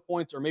 Again, with the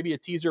points or maybe a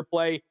teaser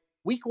play.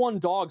 Week 1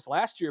 dogs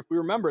last year, if we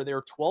remember, they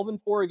were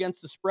 12-4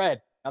 against the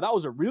spread. Now, that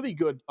was a really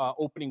good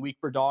opening week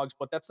for dogs,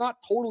 but that's not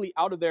totally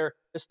out of their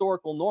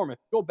historical norm. If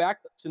you go back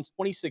since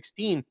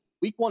 2016,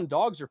 week 1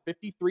 dogs are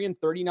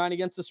 53-39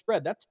 against the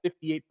spread. That's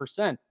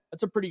 58%.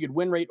 That's a pretty good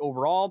win rate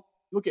overall.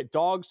 You look at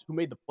dogs who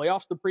made the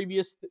playoffs the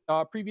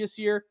previous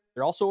year.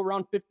 They're also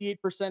around 58%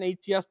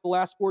 ATS the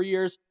last 4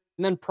 years.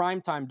 And then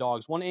primetime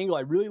dogs. One angle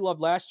I really loved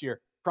last year,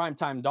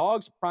 primetime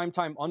dogs,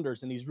 primetime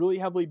unders. In these really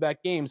heavily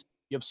bet games,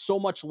 you have so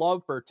much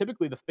love for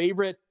typically the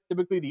favorite,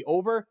 typically the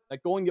over,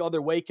 that going the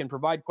other way can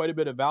provide quite a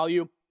bit of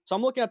value. So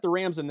I'm looking at the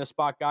Rams in this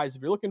spot, guys.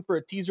 If you're looking for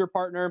a teaser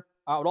partner,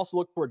 I would also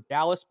look for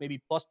Dallas,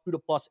 maybe +2 to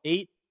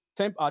 +8.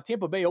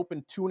 Tampa Bay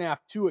opened 2.5,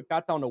 2. It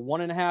got down to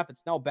 1.5.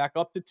 It's now back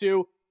up to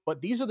 2. But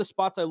these are the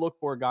spots I look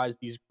for, guys.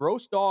 These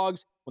gross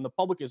dogs, when the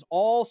public is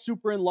all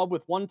super in love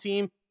with one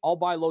team, I'll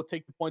buy low,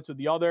 take the points with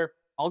the other.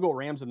 I'll go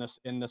Rams in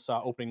this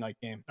opening night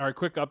game. All right,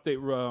 quick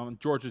update on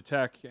Georgia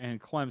Tech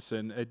and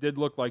Clemson. It did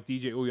look like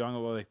DJ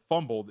Uyunglele, they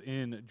fumbled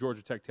in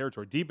Georgia Tech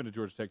territory, deep into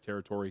Georgia Tech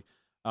territory.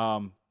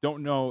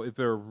 Don't know if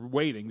they're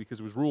waiting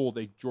because it was ruled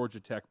a Georgia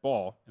Tech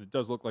ball, and it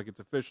does look like it's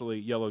officially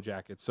Yellow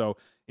Jackets. So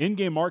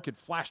in-game market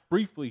flashed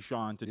briefly,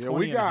 Sean, to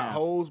 20 we got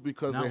holes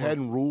because they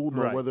hadn't ruled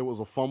right. whether it was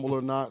a fumble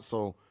or not.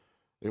 So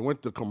they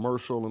went to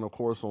commercial, and, of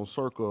course, on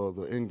Circa,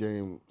 the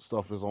in-game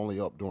stuff is only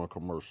up during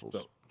commercials.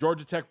 So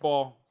Georgia Tech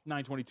ball,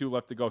 9:22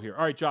 left to go here.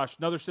 All right, Josh,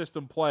 another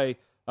system play.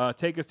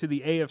 Take us to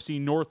the AFC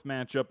North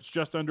matchup. It's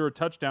just under a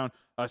touchdown,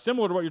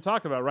 similar to what you're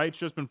talking about, right? It's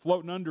just been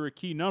floating under a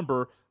key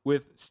number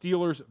with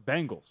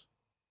Steelers-Bengals.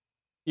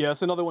 Yeah,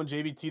 it's another one,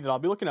 JVT, that I'll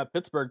be looking at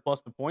Pittsburgh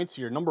plus the points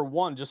here. Number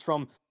one, just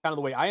from kind of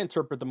the way I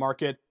interpret the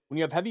market, when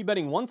you have heavy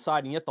betting one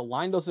side and yet the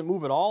line doesn't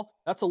move at all,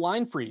 that's a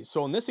line freeze.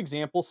 So in this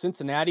example,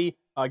 Cincinnati,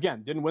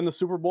 again, didn't win the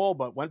Super Bowl,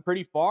 but went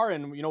pretty far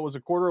and, was a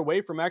quarter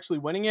away from actually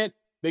winning it.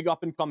 Big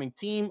up-and-coming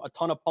team, a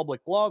ton of public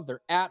love.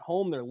 They're at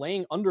home. They're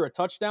laying under a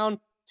touchdown.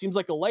 Seems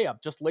like a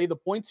layup. Just lay the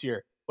points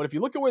here. But if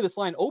you look at where this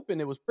line opened,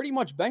 it was pretty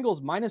much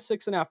Bengals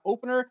 -6.5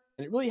 opener,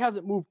 and it really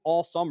hasn't moved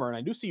all summer. And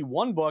I do see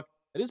one book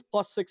that is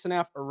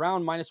 +6.5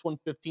 around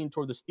 -115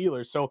 toward the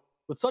Steelers. So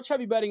with such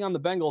heavy betting on the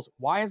Bengals,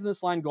 why hasn't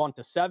this line gone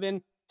to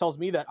 7? Tells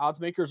me that odds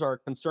makers are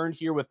concerned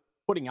here with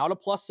putting out a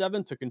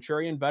 +7 to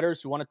contrarian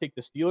bettors who want to take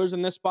the Steelers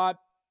in this spot.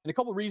 And a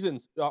couple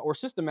reasons or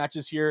system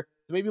matches here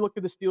to maybe look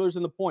at the Steelers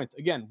and the points.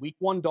 Again, week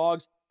one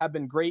dogs have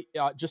been great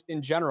just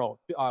in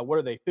general. What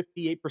are they?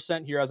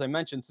 58% here, as I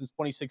mentioned, since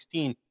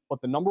 2016. But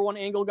the number one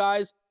angle,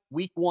 guys,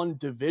 week one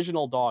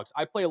divisional dogs.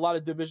 I play a lot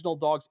of divisional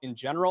dogs in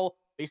general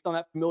based on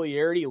that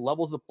familiarity,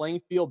 levels the playing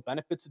field,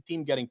 benefits the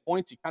team getting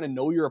points. You kind of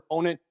know your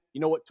opponent.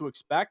 You know what to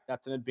expect.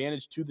 That's an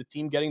advantage to the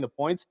team getting the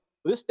points.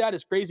 But this stat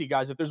is crazy,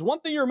 guys. If there's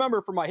one thing you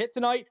remember from my hit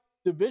tonight,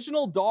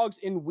 divisional dogs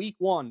in week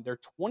one, they're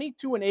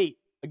 22-8.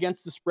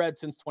 Against the spread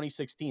since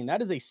 2016. That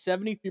is a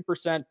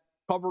 73%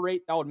 cover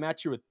rate. That would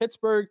match here with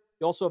Pittsburgh.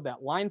 You also have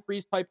that line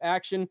freeze type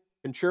action,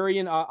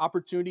 contrarian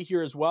opportunity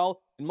here as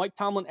well. And Mike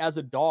Tomlin as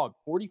a dog,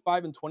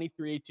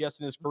 45-23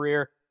 ATS in his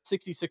career,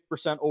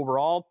 66%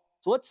 overall.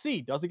 So let's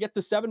see. Does it get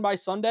to 7 by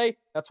Sunday?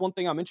 That's one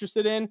thing I'm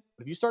interested in.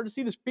 But if you start to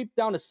see this creep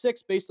down to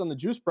 6 based on the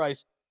juice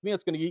price, I mean,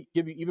 it's going to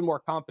give you even more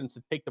confidence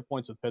to take the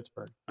points with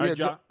Pittsburgh. Yeah,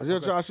 Josh,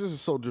 this is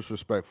so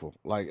disrespectful.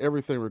 Like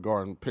everything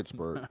regarding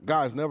Pittsburgh.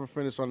 Guys never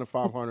finish under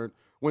 500,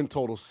 win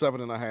total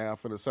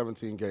 7.5 in a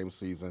 17-game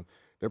season.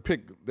 They're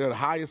the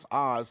highest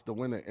odds to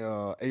win the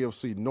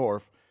AFC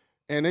North.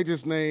 And they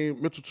just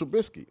named Mitchell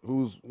Trubisky,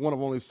 who's one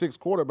of only 6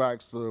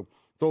 quarterbacks to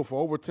throw for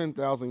over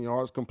 10,000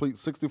 yards, complete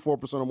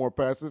 64% or more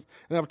passes,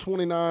 and have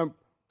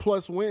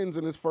 29-plus wins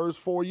in his first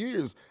 4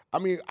 years. I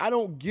mean, I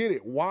don't get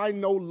it. Why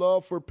no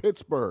love for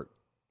Pittsburgh?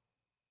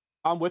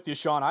 I'm with you,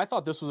 Sean. I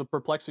thought this was a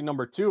perplexing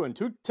number 2.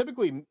 And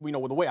typically, the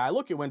way I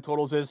look at win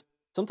totals is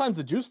sometimes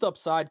the juiced up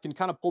side can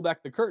kind of pull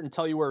back the curtain and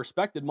tell you where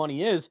respected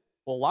money is.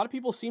 Well, a lot of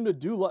people seem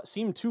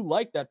to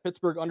like that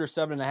Pittsburgh under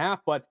 7.5,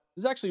 but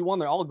this is actually one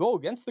that I'll go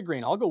against the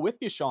grain. I'll go with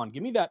you, Sean.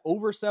 Give me that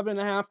over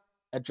 7.5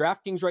 at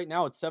DraftKings right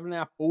now. It's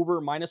 7.5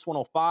 over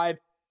 -105.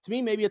 To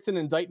me, maybe it's an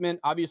indictment,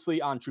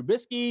 obviously, on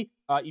Trubisky.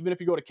 Even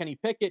if you go to Kenny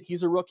Pickett,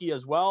 he's a rookie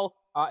as well.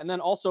 And then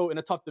also in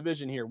a tough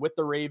division here with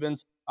the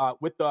Ravens,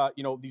 with the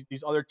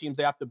these other teams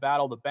they have to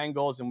battle, the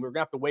Bengals, and we're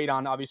gonna have to wait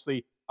on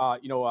obviously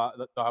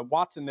the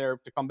Watson there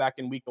to come back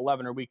in week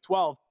 11 or week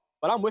 12.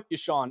 But I'm with you,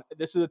 Sean.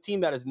 This is a team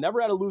that has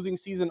never had a losing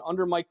season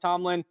under Mike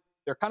Tomlin.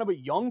 They're kind of a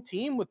young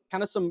team with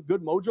kind of some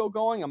good mojo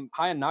going. I'm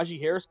high on Najee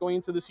Harris going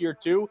into this year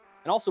too.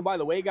 And also, by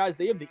the way, guys,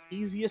 they have the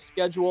easiest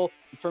schedule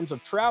in terms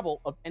of travel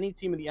of any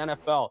team in the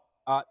NFL.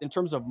 In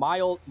terms of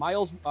miles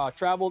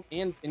traveled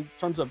and in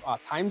terms of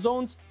time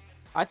zones,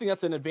 I think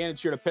that's an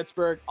advantage here to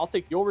Pittsburgh. I'll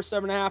take the over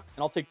 7.5, and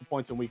I'll take the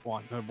points in week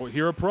one.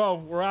 You're a pro.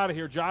 We're out of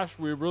here, Josh.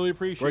 We really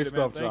appreciate it,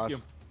 man. Great stuff, Thank Josh.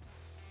 you.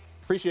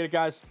 Appreciate it,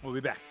 guys. We'll be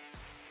back.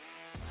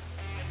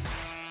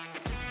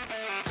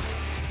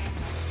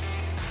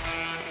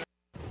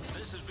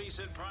 This is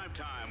VSiN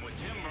Primetime with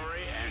Tim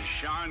Murray and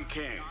Sean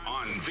King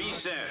on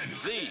VSiN,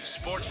 the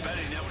Sports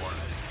Betting Network.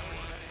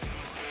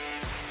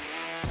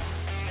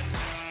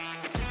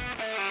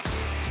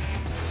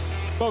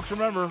 Folks,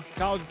 remember,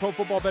 college and pro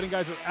football betting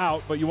guides are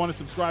out, but you want to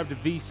subscribe to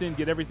VSiN,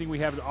 get everything we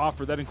have to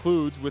offer. That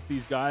includes, with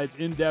these guides,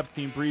 in-depth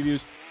team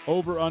previews,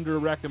 over-under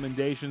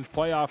recommendations,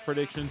 playoff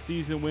predictions,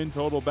 season win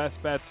total,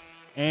 best bets,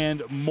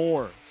 and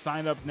more.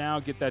 Sign up now.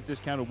 Get that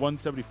discount of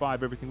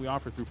 $175, everything we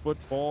offer through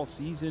football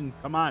season.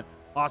 Come on.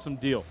 Awesome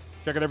deal.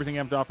 Check out everything I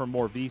have to offer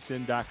more,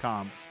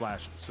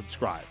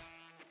 vsin.com/subscribe.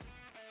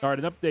 All right,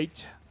 an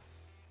update.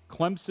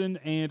 Clemson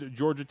and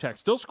Georgia Tech.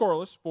 Still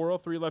scoreless.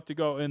 4:03 left to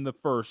go in the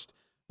first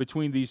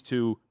between these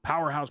two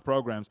powerhouse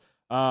programs.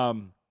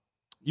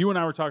 You and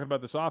I were talking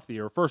about this off the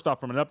air. First off,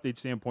 from an update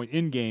standpoint,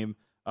 in-game,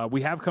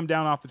 we have come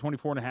down off the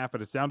 24.5,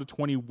 but it's down to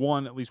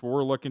 21, at least where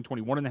we're looking,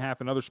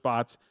 21.5 in other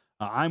spots.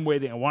 I'm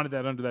waiting. I wanted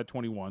that under that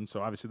 21,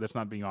 so obviously that's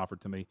not being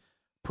offered to me.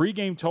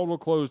 Pre-game total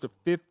closed at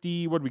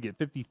 50. What did we get?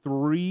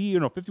 53?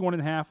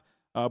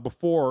 51.5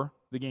 before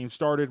the game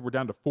started. We're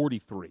down to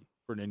 43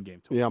 for an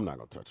in-game total. Yeah, I'm not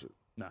going to touch it.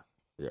 No.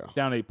 Yeah.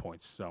 Down 8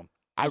 points. So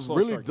I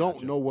really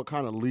don't know what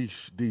kind of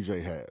leash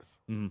DJ has.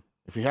 Mm-hmm.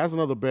 If he has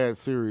another bad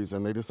series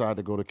and they decide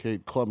to go to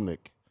Cade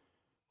Klubnik,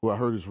 who I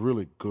heard is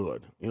really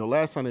good.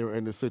 Last time they were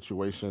in this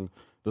situation,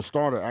 the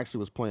starter actually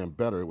was playing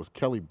better. It was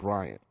Kelly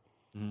Bryant.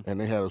 Mm-hmm.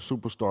 And they had a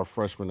superstar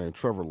freshman named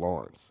Trevor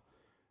Lawrence.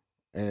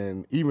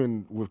 And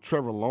even with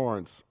Trevor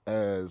Lawrence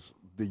as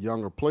the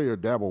younger player,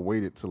 Dabo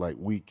waited to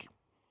week,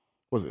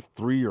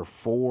 3 or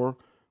 4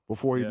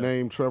 before he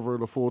named Trevor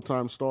the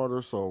full-time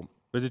starter. So,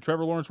 did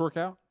Trevor Lawrence work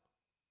out?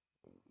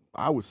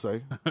 I would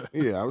say.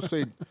 Yeah, I would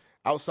say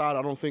outside,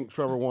 I don't think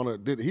Trevor he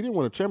didn't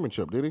win a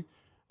championship, did he?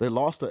 They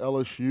lost to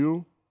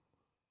LSU,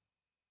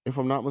 if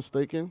I'm not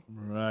mistaken.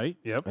 Right,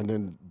 yep. And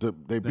then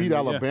they beat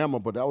Alabama,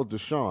 but that was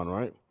Deshaun,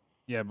 right?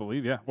 Yeah, I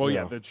believe, yeah. Well,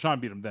 yeah, Deshaun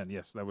beat him then,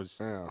 yes. That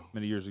was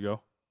many years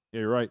ago.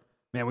 Yeah, you're right.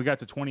 Man, we got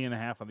to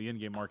 20.5 on the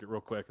in-game market real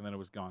quick, and then it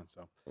was gone.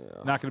 So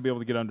not going to be able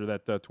to get under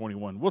that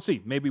 21. We'll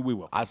see. Maybe we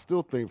will. I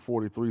still think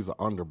 43 is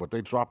under, but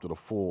they dropped it a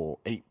full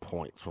 8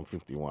 points from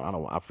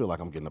 51. I feel like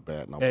I'm getting a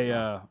bad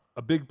number.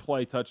 A big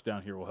play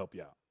touchdown here will help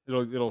you out.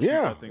 It'll shoot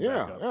that thing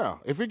back up. Yeah.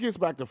 If it gets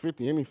back to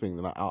 50 anything,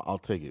 then I'll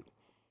take it.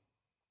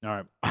 All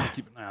right.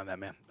 Keep an eye on that,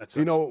 man. That's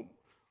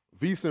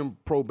VSiN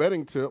Pro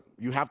Betting tip,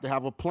 you have to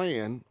have a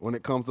plan when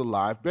it comes to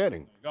live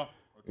betting. There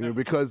you go.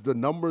 Because the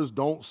numbers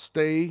don't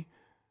stay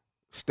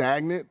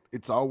stagnant.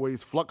 It's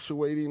always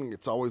fluctuating.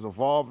 It's always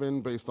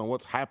evolving based on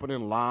what's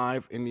happening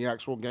live in the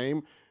actual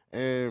game.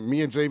 And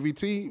me and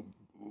JVT,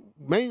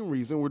 main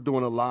reason we're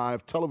doing a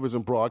live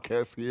television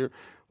broadcast here,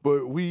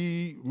 but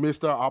we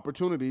missed our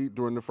opportunity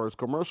during the first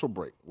commercial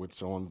break,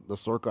 which on the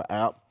Circa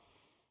app,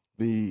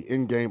 the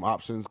in-game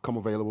options come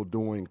available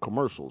during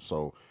commercials.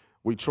 So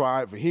we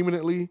tried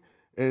vehemently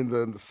in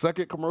the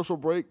second commercial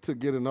break to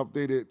get an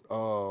updated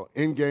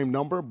in-game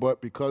number,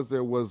 but because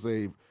there was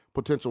a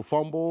potential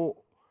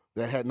fumble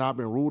that had not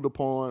been ruled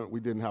upon, we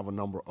didn't have a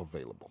number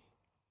available.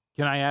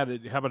 Can I add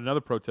it? How about another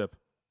pro tip?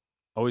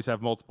 Always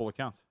have multiple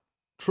accounts.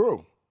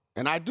 True.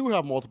 And I do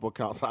have multiple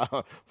accounts.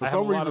 For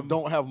some reason,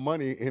 don't have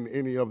money in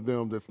any of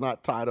them that's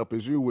not tied up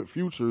as you with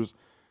futures,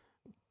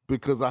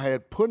 because I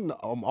had put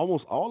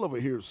almost all of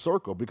it here at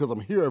Circle because I'm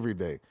here every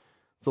day.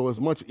 So it's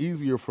much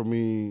easier for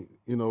me,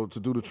 to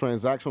do the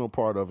transactional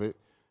part of it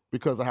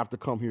because I have to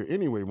come here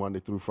anyway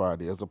Monday through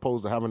Friday, as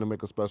opposed to having to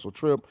make a special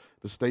trip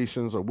to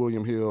Stations or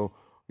William Hill,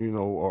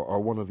 or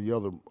one of the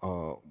other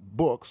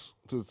books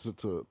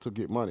to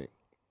get money.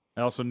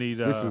 I also need.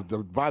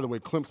 By the way,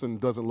 Clemson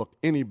doesn't look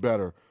any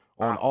better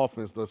on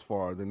offense thus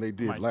far than they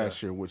did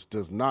last year, which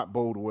does not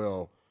bode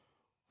well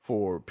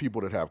for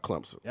people that have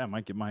Clemson. Yeah, I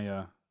might get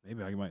my.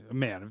 Maybe I get my.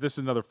 Man, if this is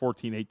another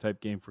 14-8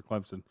 type game for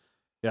Clemson,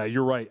 yeah,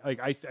 you're right.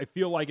 I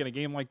feel like in a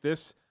game like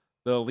this,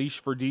 the leash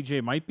for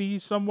DJ might be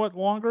somewhat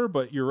longer,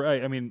 but you're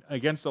right. I mean,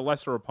 against a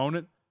lesser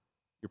opponent,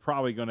 you're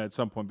probably going to at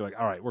some point be like,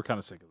 all right, we're kind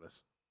of sick of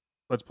this.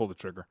 Let's pull the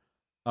trigger.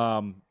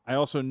 I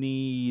also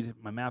need,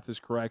 my math is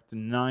correct,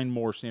 9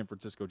 more San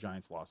Francisco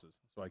Giants losses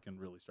so I can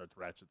really start to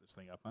ratchet this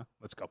thing up. Huh?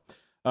 Let's go.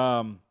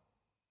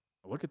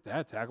 Look at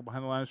that. Tackle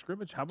behind the line of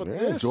scrimmage. How about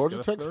this?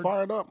 Georgia Tech's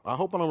fired up. I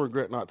hope I don't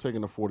regret not taking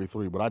the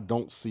 43, but I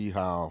don't see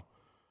how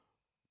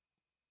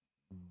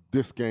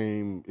this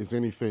game is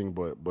anything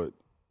but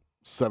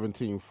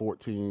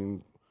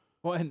 17-14.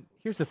 Well, and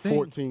here's the thing.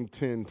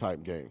 14-10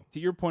 type game. To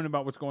your point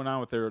about what's going on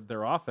with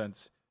their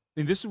offense, I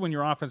mean, this is when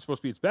your offense is supposed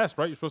to be its best,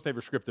 right? You're supposed to have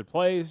your scripted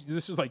plays.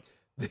 This is like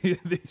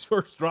these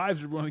first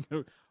drives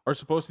are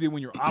supposed to be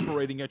when you're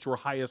operating at your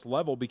highest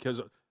level because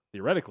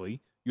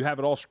theoretically you have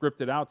it all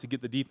scripted out to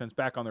get the defense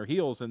back on their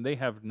heels, and they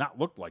have not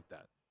looked like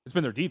that. It's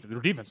been their defense. Their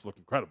defense looked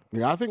incredible.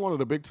 Yeah, I think one of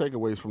the big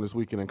takeaways from this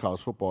weekend in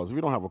college football is if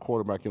you don't have a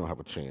quarterback, you don't have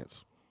a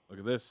chance. Look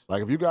at this.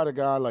 Like if you got a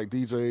guy like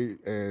DJ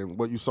and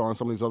what you saw in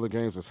some of these other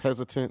games is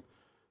hesitant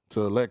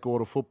to let go of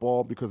the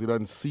football because he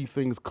doesn't see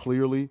things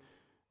clearly,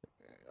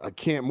 I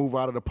can't move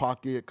out of the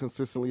pocket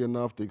consistently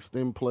enough to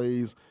extend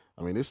plays.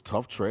 I mean, it's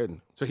tough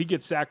treading. So he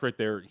gets sacked right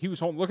there. He was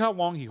holding. Look how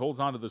long he holds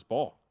on to this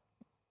ball.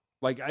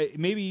 Like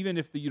maybe even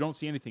if you don't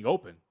see anything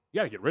open, you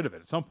got to get rid of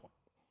it at some point.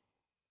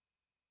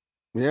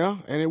 Yeah,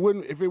 and it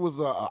wouldn't if it was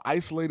an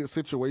isolated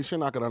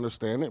situation. I could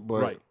understand it,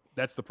 but right,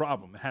 that's the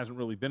problem. It hasn't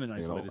really been an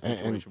isolated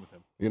situation with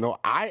him.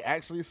 I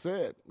actually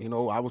said,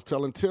 I was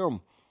telling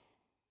Tim,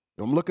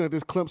 I'm looking at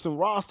this Clemson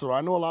roster.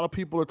 I know a lot of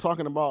people are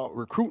talking about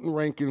recruiting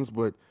rankings,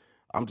 but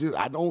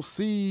I don't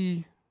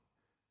see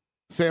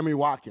Sammy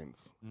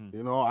Watkins.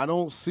 I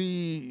don't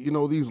see,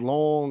 these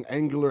long,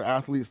 angular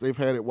athletes they've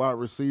had at wide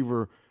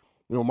receiver,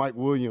 Mike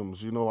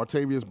Williams,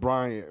 Artavius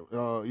Bryant,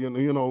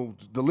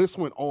 the list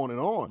went on and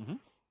on. Mm-hmm.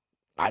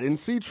 I didn't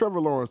see Trevor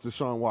Lawrence,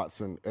 Deshaun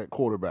Watson at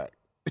quarterback.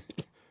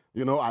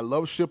 I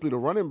love Shipley, the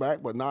running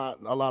back, but not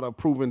a lot of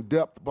proven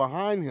depth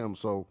behind him.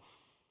 So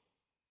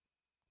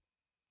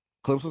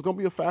Clemson's going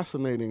to be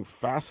a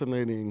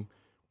fascinating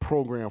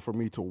program for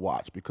me to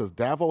watch because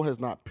Dabo has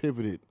not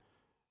pivoted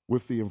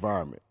with the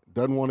environment.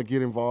 Doesn't want to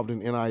get involved in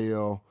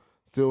NIL.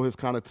 Still has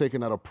kind of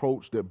taken that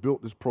approach that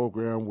built this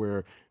program where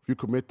if you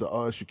commit to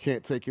us, you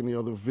can't take any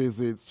other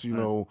visits.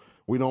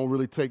 We don't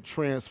really take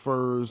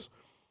transfers.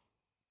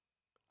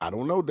 I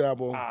don't know,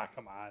 Dabo.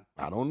 Come on.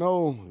 I don't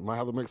know. You might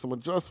have to make some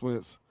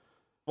adjustments.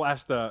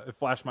 Flashed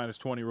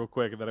 -20 real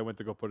quick, and then I went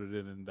to go put it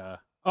in, and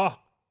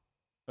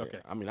okay.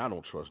 Yeah, I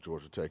don't trust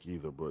Georgia Tech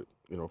either, but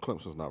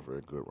Clemson's not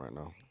very good right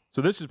now.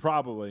 So this is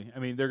probably,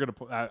 they're going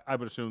to, I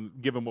would assume,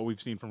 given what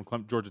we've seen from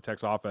Georgia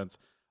Tech's offense,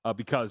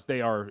 because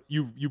they are,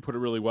 you put it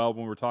really well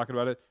when we were talking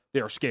about it,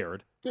 they are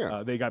scared.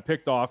 Yeah. They got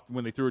picked off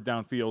when they threw it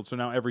downfield, so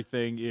now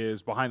everything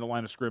is behind the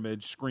line of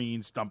scrimmage,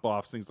 screens, dump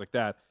offs, things like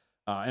that.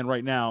 And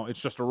right now,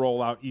 it's just a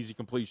rollout, easy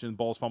completion,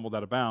 ball's fumbled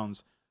out of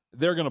bounds.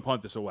 They're going to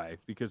punt this away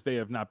because they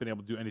have not been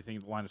able to do anything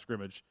in the line of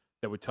scrimmage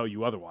that would tell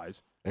you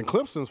otherwise. And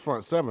Clemson's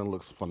front seven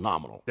looks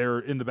phenomenal. They're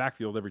in the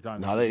backfield every time.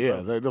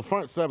 The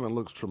front seven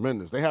looks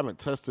tremendous. They haven't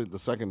tested the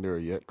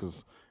secondary yet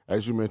because,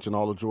 as you mentioned,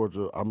 all of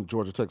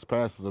Georgia Tech's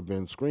passes have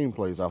been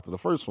screenplays after the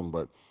first one.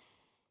 But,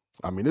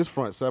 this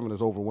front seven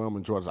is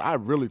overwhelming Georgia. I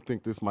really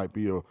think this might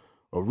be a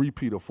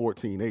repeat of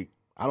 14-8.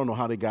 I don't know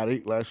how they got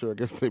 8 last year. I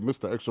guess they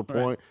missed the extra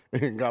point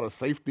and got a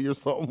safety or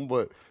something.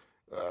 But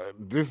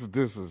this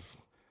is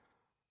 –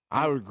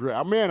 I regret.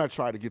 I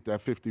tried to get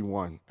that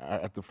 51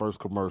 at the first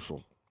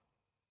commercial.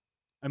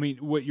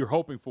 What you're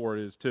hoping for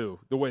is too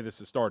the way this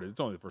has started. It's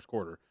only the first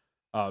quarter.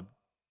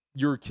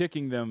 You're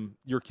kicking them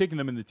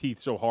in the teeth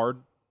so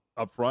hard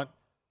up front.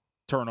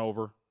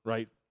 Turnover,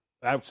 right?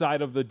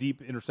 Outside of the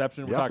deep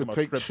interception, we're talking about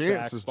take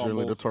chances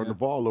generally to turn the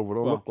ball over.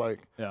 Don't look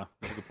like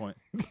that's a good point.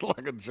 It's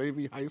like a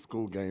JV high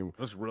school game.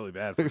 That's really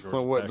bad. Based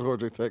on what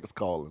Georgia Tech is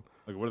calling.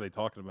 Like, what are they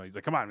talking about? He's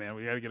like, come on, man,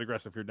 we got to get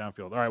aggressive here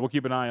downfield. All right, we'll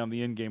keep an eye on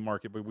the in-game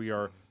market, but we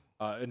are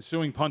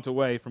ensuing punt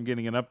away from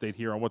getting an update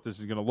here on what this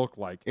is going to look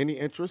like. Any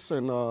interest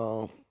in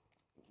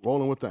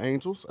rolling with the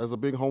Angels as a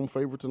big home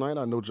favorite tonight?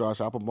 I know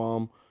Josh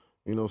Applebaum,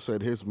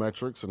 said his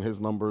metrics and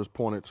his numbers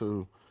pointed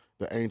to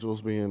the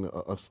Angels being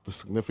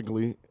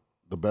significantly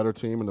the better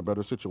team in the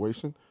better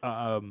situation.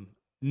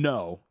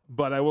 No,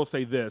 but I will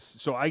say this.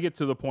 So I get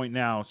to the point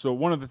now. So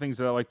one of the things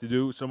that I like to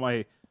do, so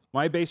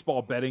my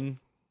baseball betting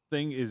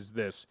thing is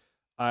this.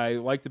 I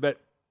like to bet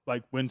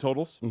win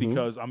totals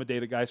because I'm a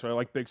data guy, so I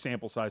like big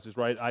sample sizes,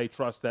 right? I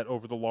trust that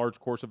over the large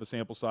course of a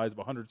sample size of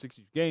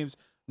 162 games,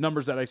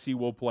 numbers that I see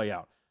will play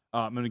out.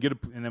 I'm going to get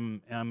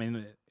I'm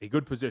in a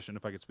good position,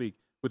 if I could speak,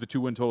 with the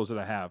 2 win totals that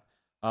I have.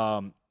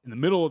 In the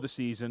middle of the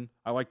season,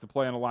 I like to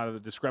play on a lot of the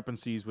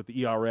discrepancies with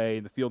the ERA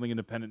and the fielding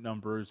independent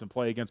numbers and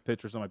play against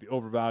pitchers that might be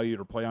overvalued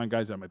or play on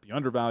guys that might be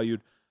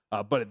undervalued.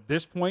 But at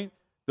this point,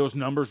 those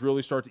numbers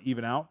really start to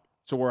even out.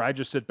 So where I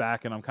just sit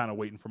back and I'm kind of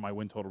waiting for my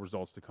win total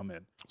results to come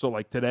in. So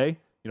like today,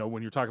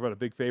 when you're talking about a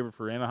big favorite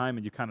for Anaheim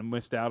and you kind of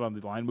missed out on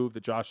the line move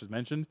that Josh has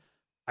mentioned,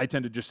 I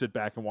tend to just sit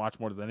back and watch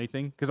more than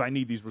anything because I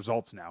need these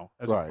results now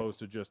as opposed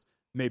to just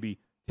maybe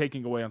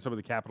taking away on some of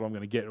the capital I'm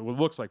going to get. What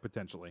looks like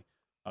potentially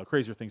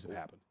crazier things have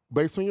happened.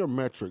 Based on your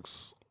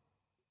metrics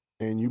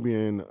and you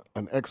being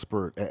an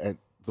expert at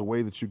the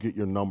way that you get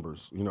your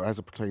numbers, as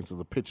it pertains to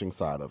the pitching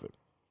side of it,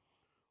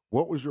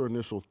 what was your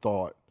initial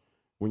thought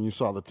when you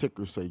saw the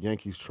ticker say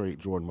Yankees trade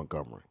Jordan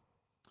Montgomery?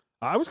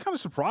 I was kind of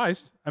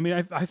surprised.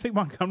 I think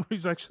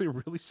Montgomery's actually a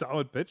really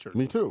solid pitcher.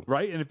 Me too.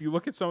 Right? And if you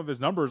look at some of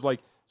his numbers,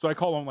 so I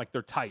call them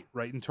they're tight,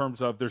 right? In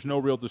terms of there's no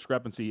real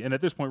discrepancy. And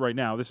at this point right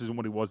now, this isn't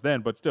what he was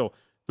then, but still,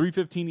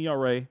 3.15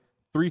 ERA,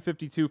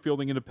 3.52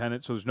 fielding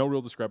independent, so there's no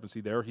real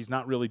discrepancy there. He's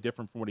not really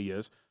different from what he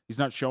is. He's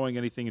not showing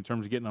anything in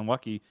terms of getting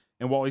unlucky.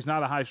 And while he's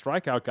not a high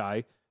strikeout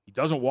guy, he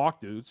doesn't walk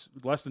dudes,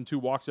 less than 2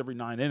 walks every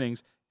 9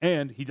 innings,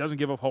 and he doesn't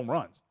give up home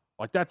runs.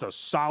 That's a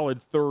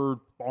solid third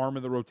arm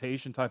in the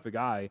rotation type of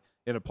guy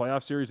in a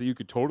playoff series that you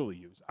could totally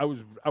use. I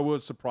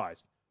was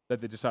surprised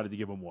that they decided to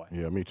give him away.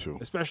 Yeah, me too.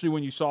 Especially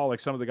when you saw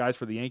some of the guys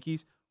for the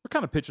Yankees were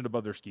kind of pitching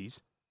above their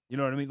skis. You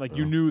know what I mean?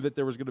 You knew that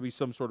there was going to be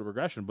some sort of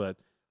regression, but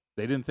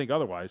they didn't think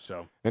otherwise.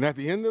 So. And at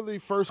the end of the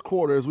first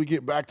quarter, as we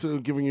get back to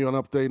giving you an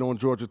update on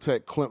Georgia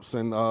Tech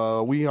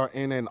Clemson, we are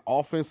in an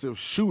offensive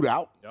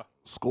shootout. Yeah.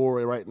 Score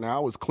right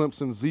now is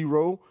Clemson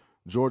 0,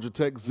 Georgia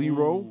Tech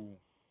 0.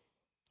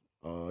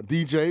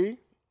 DJ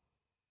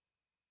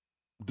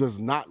does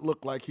not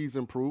look like he's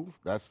improved.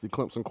 That's the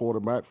Clemson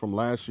quarterback from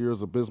last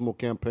year's abysmal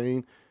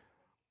campaign.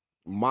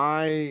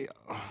 My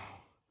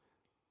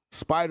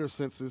spider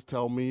senses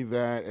tell me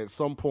that at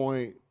some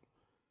point,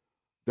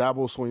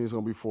 Dabo Swinney is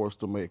going to be forced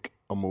to make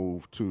a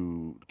move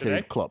to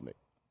Cade Klubnik.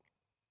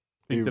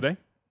 Today?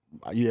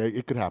 Yeah,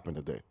 it could happen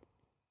today.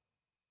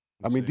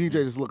 DJ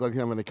just looked like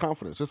him having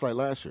confidence, just like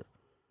last year.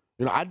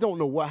 I don't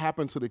know what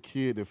happened to the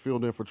kid that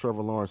filled in for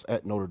Trevor Lawrence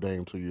at Notre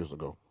Dame 2 years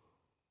ago.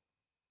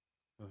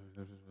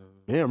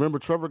 Yeah, remember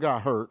Trevor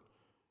got hurt.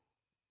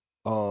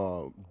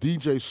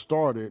 DJ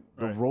started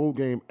the road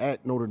game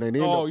at Notre Dame.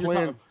 They ended up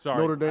playing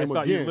Notre Dame I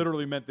thought again. you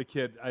literally meant the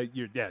kid.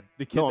 You're dead.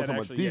 The kid No, I'm that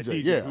talking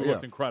actually, about DJ. who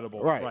looked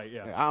incredible. Right.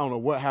 Yeah. I don't know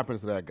what happened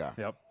to that guy.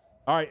 Yep.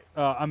 All right.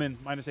 I'm in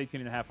minus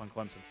 18.5 on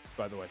Clemson,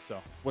 by the way. So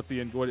what's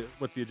the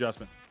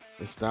adjustment?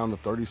 It's down to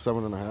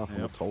 37.5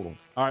 on the total.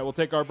 All right. We'll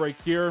take our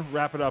break here.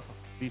 Wrap it up.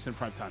 VSiN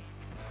Primetime.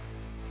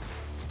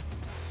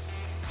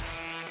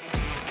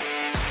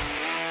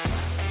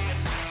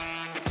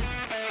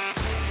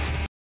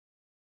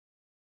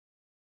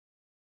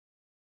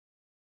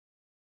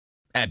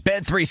 At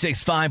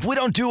Bet365, we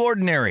don't do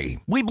ordinary.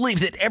 We believe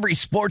that every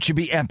sport should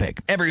be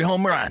epic. Every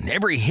home run,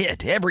 every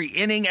hit, every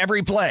inning,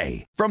 every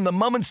play. From the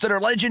moments that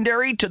are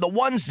legendary to the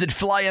ones that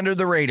fly under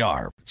the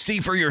radar. See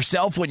for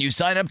yourself when you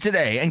sign up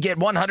today and get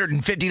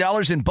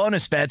 $150 in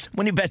bonus bets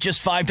when you bet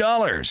just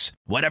 $5.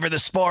 Whatever the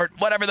sport,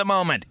 whatever the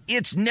moment,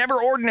 it's never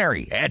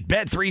ordinary at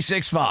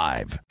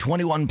Bet365.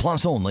 21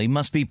 plus only.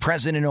 Must be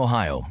present in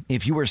Ohio.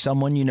 If you or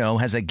someone you know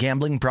has a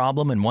gambling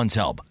problem and wants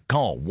help,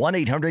 call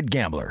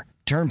 1-800-GAMBLER.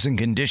 Terms and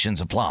conditions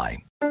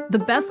apply. The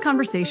best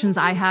conversations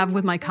I have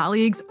with my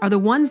colleagues are the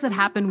ones that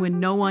happen when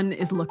no one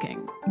is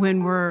looking,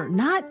 when we're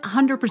not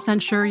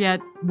 100% sure yet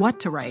what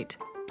to write.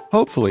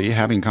 Hopefully,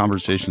 having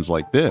conversations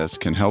like this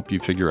can help you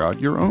figure out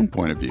your own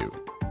point of view.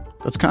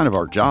 That's kind of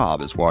our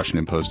job as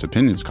Washington Post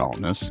opinions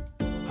columnists.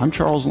 I'm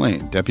Charles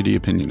Lane, Deputy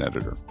Opinion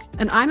Editor.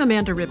 And I'm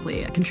Amanda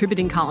Ripley, a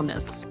contributing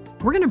columnist.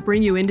 We're going to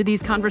bring you into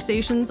these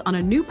conversations on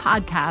a new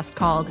podcast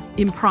called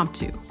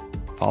Impromptu.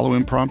 Follow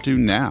Impromptu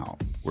now,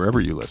 wherever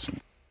you listen.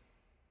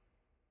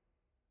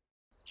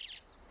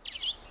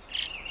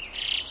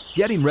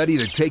 Getting ready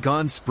to take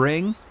on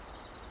spring?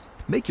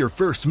 Make your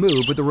first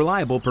move with the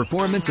reliable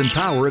performance and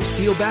power of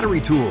Steel battery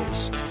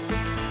tools.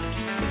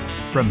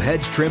 From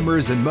hedge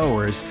trimmers and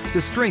mowers to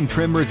string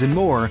trimmers and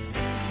more,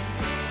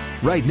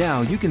 right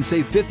now you can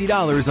save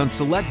 $50 on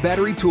select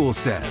battery tool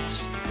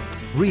sets.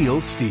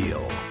 Real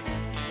Steel.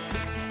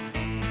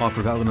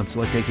 Offer valid on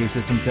select AK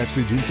system sets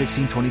through June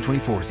 16,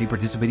 2024. See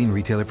participating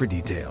retailer for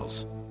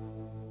details.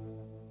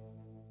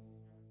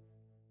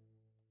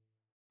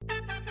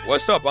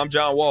 What's up? I'm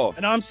John Wall.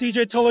 And I'm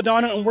CJ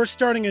Toledano, and we're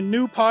starting a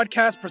new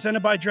podcast presented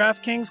by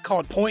DraftKings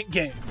called Point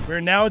Game. We're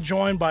now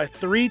joined by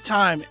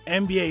three-time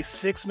NBA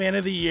Sixth Man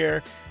of the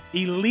Year,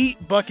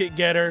 elite bucket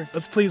getter.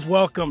 Let's please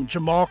welcome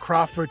Jamal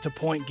Crawford to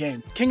Point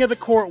Game. King of the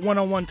Court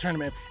one-on-one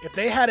tournament. If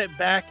they had it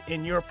back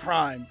in your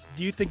prime,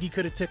 do you think he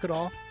could have took it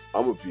all?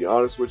 I'm going to be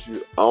honest with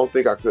you. I don't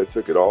think I could have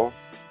took it all,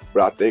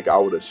 but I think I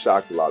would have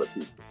shocked a lot of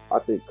people. I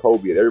think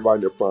Kobe and everybody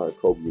in their prime,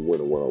 Kobe would win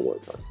a one-on-one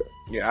contest.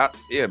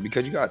 Yeah,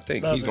 because you got to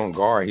think. He's going to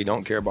guard. He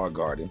don't care about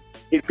guarding.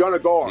 He's going to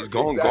guard. He's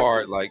going to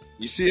guard. Like,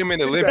 you see him in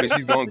the Olympics,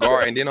 he's going to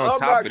guard. And then on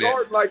top of that. I'm not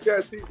guarding like that,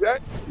 CJ.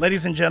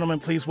 Ladies and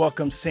gentlemen, please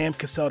welcome Sam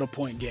Cassell to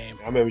Point Game.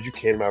 I remember you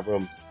came out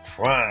from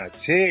crying,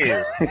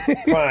 tears.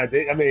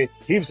 I mean,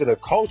 he was in a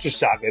culture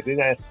shock. And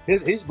then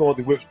he's going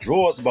through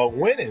withdrawals about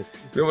winning.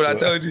 Remember what I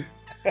told you?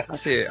 I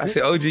said,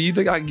 OG, you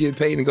think I can get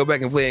paid and go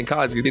back and play in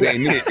college? You think I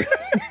ain't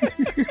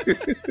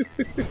it?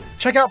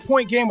 Check out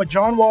Point Game with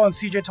John Wall and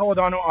CJ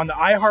Toledano on the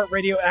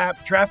iHeartRadio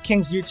app,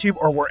 DraftKings YouTube,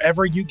 or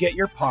wherever you get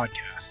your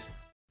podcasts.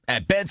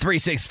 At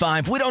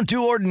Bet365, we don't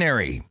do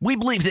ordinary. We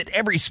believe that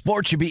every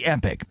sport should be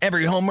epic.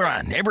 Every home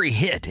run, every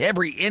hit,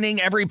 every inning,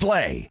 every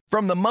play.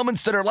 From the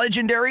moments that are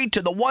legendary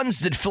to the ones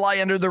that fly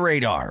under the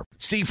radar.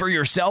 See for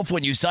yourself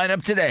when you sign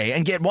up today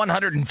and get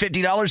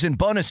 $150 in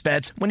bonus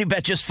bets when you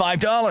bet just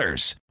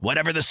 $5.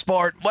 Whatever the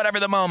sport, whatever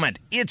the moment,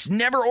 it's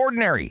never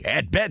ordinary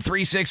at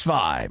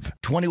Bet365.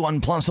 21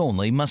 plus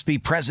only. Must be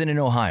present in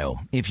Ohio.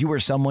 If you or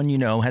someone you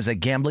know has a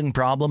gambling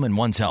problem and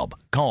wants help,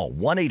 call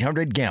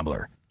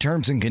 1-800-GAMBLER.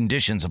 Terms and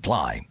conditions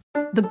apply.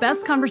 The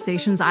best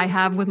conversations I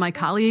have with my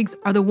colleagues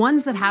are the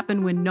ones that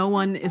happen when no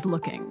one is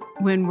looking,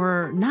 when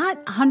we're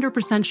not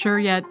 100% sure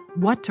yet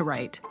what to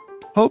write.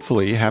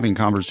 Hopefully, having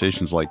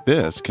conversations like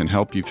this can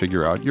help you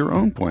figure out your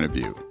own point of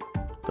view.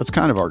 That's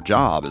kind of our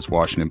job as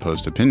Washington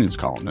Post opinions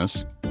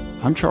columnists.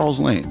 I'm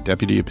Charles Lane,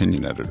 Deputy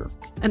Opinion Editor.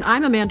 And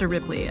I'm Amanda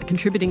Ripley, a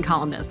contributing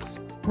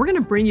columnist. We're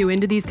going to bring you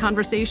into these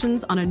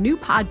conversations on a new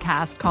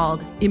podcast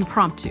called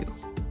Impromptu.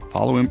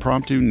 Follow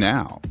Impromptu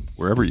now,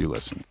 wherever you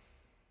listen.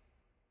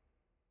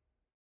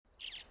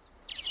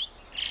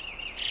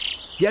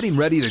 Getting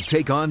ready to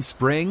take on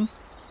spring?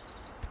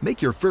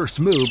 Make your first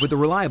move with the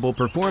reliable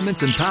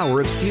performance and power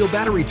of Steel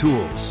battery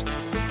tools.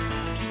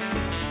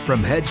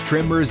 From hedge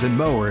trimmers and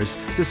mowers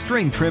to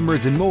string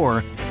trimmers and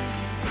more,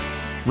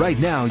 right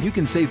now you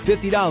can save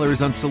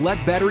 $50 on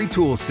select battery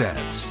tool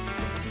sets.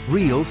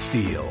 Real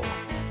Steel.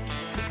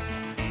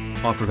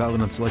 Offer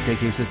valid on select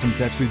AK system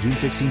sets through June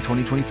 16,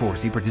 2024.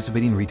 See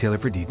participating retailer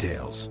for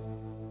details.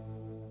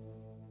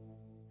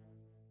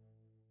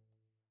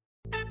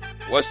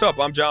 What's up?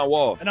 I'm John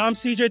Wall. And I'm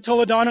CJ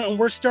Toledano, and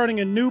we're starting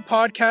a new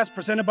podcast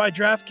presented by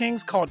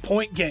DraftKings called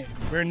Point Game.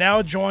 We're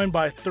now joined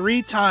by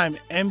three-time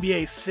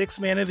NBA Sixth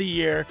Man of the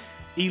Year,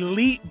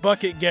 elite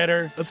bucket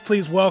getter. Let's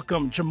please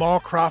welcome Jamal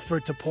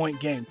Crawford to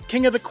Point Game.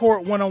 King of the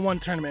Court one-on-one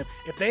tournament.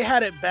 If they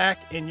had it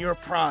back in your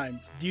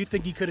prime, do you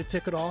think he could have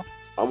took it all?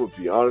 I'm going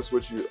to be honest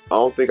with you. I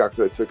don't think I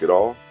could have took it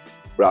all,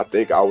 but I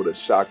think I would have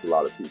shocked a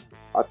lot of people.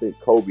 I think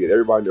Kobe and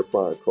everybody in their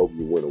prime, Kobe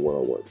would win a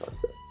one-on-one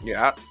contest.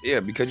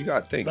 Yeah, because you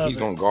got to think he's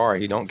going to guard.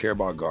 He don't care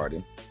about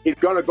guarding. He's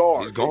going to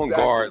guard. He's going to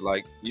guard.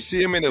 Like, you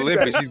see him in the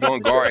Olympics, he's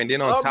going to guard. And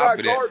then on top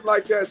of that.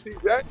 Like that, see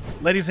that?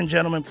 Ladies and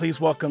gentlemen, please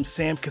welcome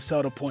Sam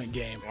Cassell to Point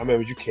Game. I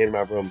remember you came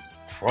out from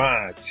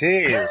crying,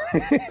 tears,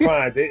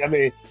 crying. I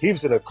mean, he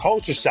was in a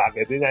culture shock.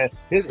 And then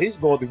he's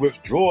going through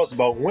withdrawals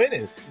about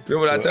winning.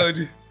 Remember what I told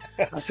you?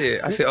 I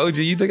said, OG,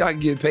 you think I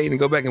can get paid and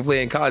go back and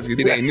play in college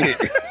because it ain't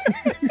it?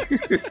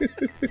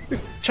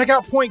 Check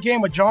out Point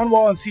Game with John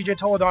Wall and CJ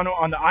Toledano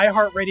on the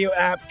iHeartRadio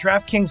app,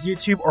 DraftKings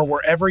YouTube, or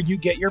wherever you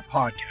get your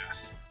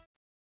podcasts.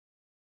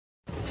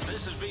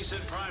 This is VSiN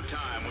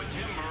Primetime with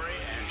Tim Murray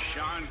and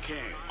Sean King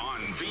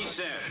on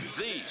VSiN,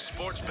 the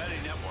sports betting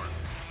network.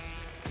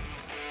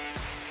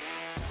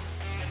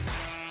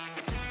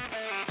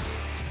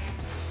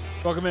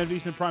 Welcome in,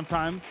 VSiN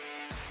Primetime.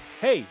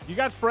 Hey, you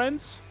got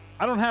friends?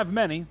 I don't have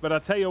many, but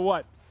I'll tell you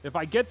what. If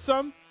I get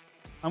some,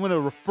 I'm going to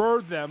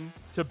refer them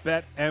to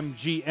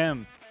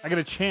BetMGM. I get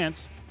a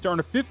chance to earn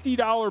a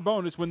 $50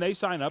 bonus when they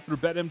sign up through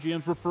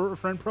BetMGM's Refer a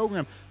Friend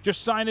program.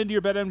 Just sign into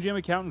your BetMGM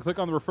account and click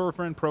on the Refer a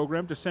Friend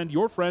program to send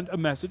your friend a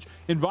message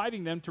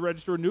inviting them to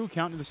register a new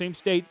account in the same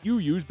state you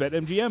use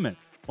BetMGM in.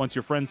 Once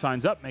your friend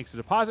signs up, makes a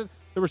deposit,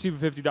 they'll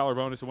receive a $50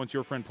 bonus, and once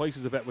your friend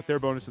places a bet with their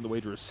bonus and the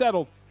wager is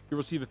settled, you'll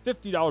receive a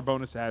 $50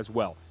 bonus as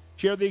well.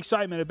 Share the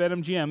excitement at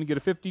BetMGM and get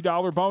a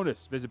 $50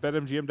 bonus. Visit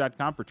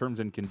BetMGM.com for terms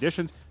and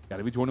conditions. Got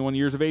to be 21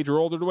 years of age or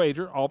older to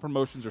wager. All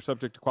promotions are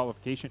subject to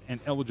qualification and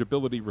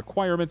eligibility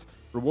requirements.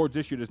 Rewards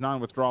issued as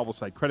non-withdrawable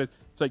site credit.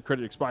 Site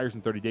credit expires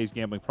in 30 days.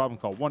 Gambling problem?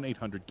 Call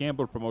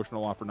 1-800-GAMBLER.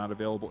 Promotional offer not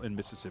available in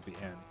Mississippi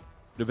and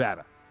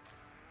Nevada.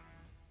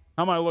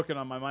 How am I looking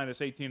on my minus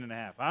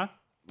 18.5, huh?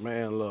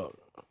 Man, look,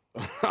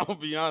 I'll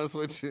be honest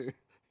with you.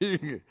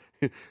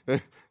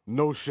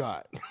 No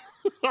shot.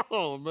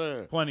 Oh,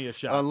 man. Plenty of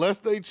shots. Unless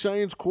they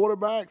change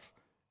quarterbacks,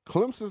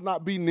 Clemson's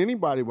not beating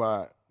anybody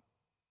by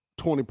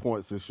 20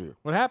 points this year.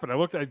 What happened? I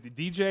looked at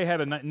DJ had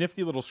a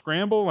nifty little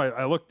scramble.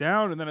 I looked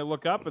down, and then I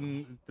look up,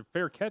 and the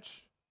fair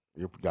catch.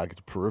 You got to get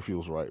the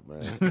peripherals right,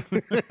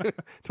 man.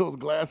 Those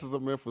glasses are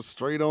meant for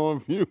straight-on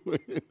view.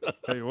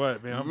 Tell you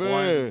what, man, I'm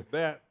blind as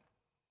that.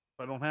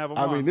 If I don't have them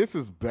on. I mean, this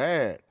is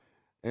bad.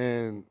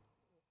 And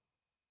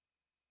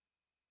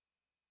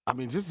I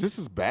mean, this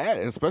is bad,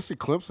 especially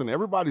Clemson.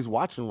 Everybody's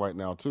watching right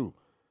now, too.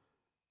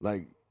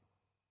 Like,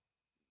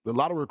 a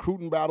lot of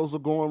recruiting battles are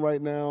going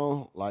right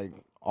now. Like,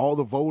 all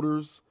the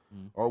voters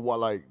are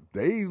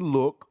they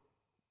look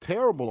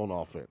terrible on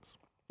offense.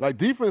 Like,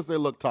 defense, they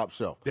look top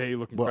shelf. They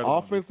look but incredible.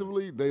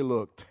 offensively, they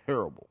look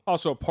terrible.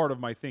 Also, part of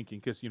my thinking,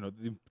 because,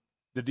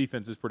 the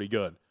defense is pretty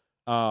good.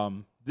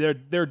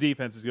 Their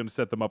defense is going to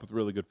set them up with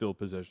really good field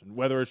position,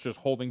 whether it's just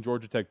holding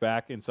Georgia Tech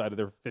back inside of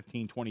their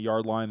 15,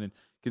 20-yard line and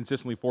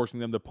consistently forcing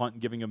them to punt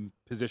and giving them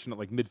position at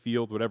like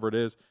midfield, whatever it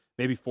is,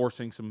 maybe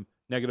forcing some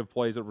negative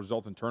plays that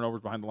result in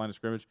turnovers behind the line of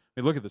scrimmage. I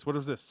mean, look at this. What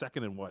was this?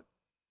 Second and what?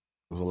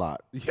 It was a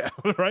lot. Yeah,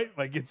 right?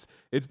 Like, it's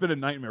been a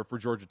nightmare for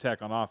Georgia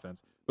Tech on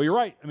offense. But you're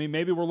right. I mean,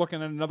 maybe we're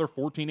looking at another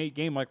 14-8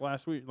 game like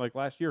last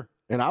year.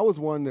 And I was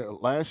one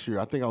that last year,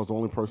 I think I was the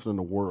only person in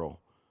the world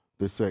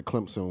that said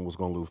Clemson was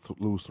going to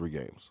lose 3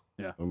 games.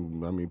 Yeah. I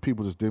mean,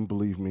 people just didn't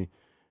believe me.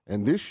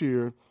 And this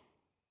year,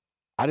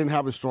 I didn't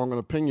have as strong an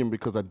opinion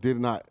because I did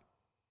not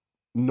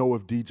know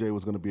if DJ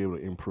was going to be able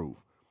to improve.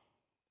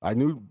 I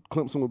knew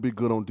Clemson would be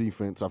good on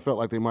defense. I felt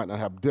like they might not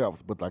have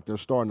depth, but like their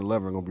starting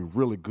 11 are going to be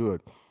really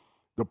good.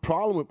 The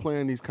problem with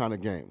playing these kind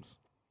of games,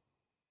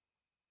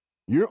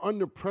 you're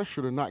under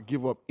pressure to not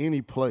give up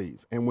any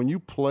plays. And when you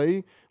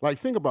play, like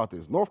think about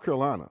this, North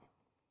Carolina,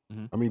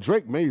 I mean,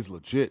 Drake May's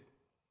legit.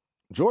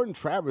 Jordan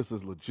Travis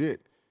is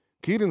legit.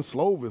 Keaton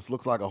Slovis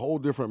looks like a whole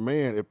different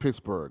man at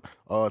Pittsburgh.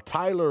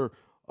 Tyler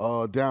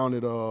down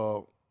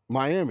at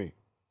Miami.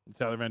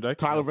 Tyler Van Dyke?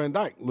 Tyler Van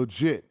Dyke,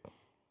 legit.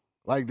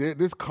 Like,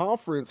 this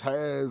conference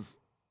has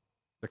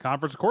the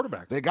conference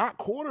quarterbacks. They got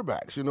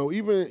quarterbacks,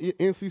 even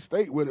NC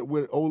State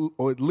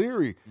with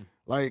Leary.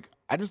 Like,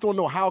 I just don't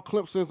know how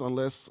Clemson's,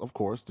 unless, of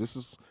course,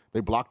 they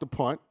block the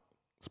punt,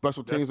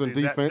 special teams and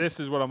defense. This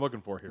is what I'm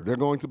looking for here. They're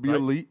going to be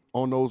elite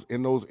in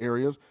those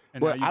areas.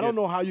 And but I don't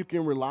know how you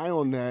can rely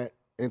on that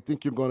and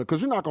think you're going to,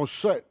 because you're not going to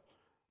shut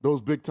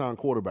those big-time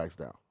quarterbacks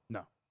down.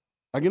 No.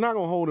 Like, you're not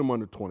going to hold them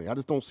under 20. I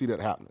just don't see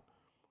that happening.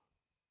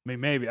 I mean,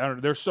 maybe. I don't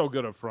know. They're so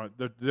good up front.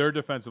 Their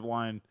defensive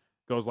line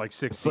goes like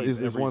 16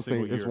 every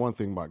single year. It's one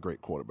thing about great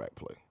quarterback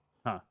play.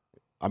 Huh.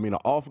 I mean, an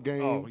off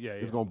game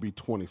is going to be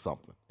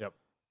 20-something. Yep.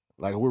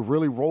 Like, we're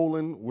really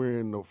rolling, we're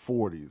in the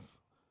 40s.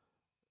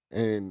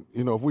 And,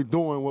 if we're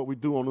doing what we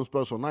do on those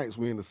special nights,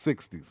 we're in the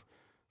 60s.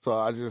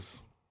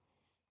 So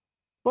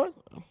but.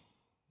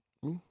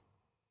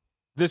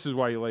 This is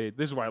why I laid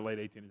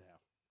 18.5.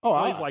 Oh,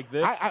 plays like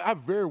this. I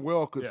very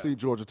well could see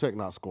Georgia Tech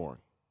not scoring.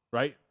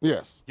 Right?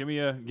 Yes. Give me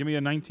a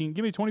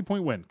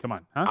 20-point win. Come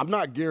on, huh? I'm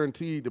not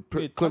guaranteed that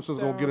Clemson's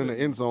going to get in the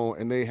end zone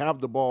and they have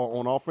the ball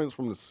on offense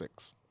from the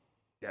 6.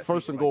 Yes,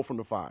 First and goal from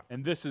the 5.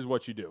 And this is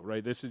what you do,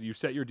 right? This is you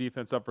set your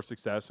defense up for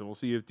success, and we'll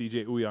see if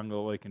DJ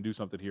Uyunglele can do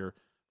something here.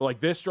 But like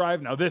this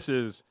drive, now this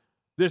is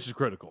This is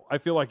critical. I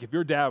feel like if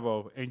you're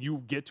Dabo and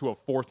you get to a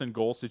 4th and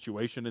goal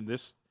situation in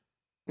this,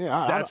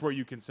 that's where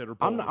you consider.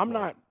 I'm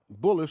not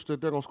bullish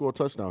that they're going to score a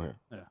touchdown here.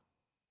 Yeah.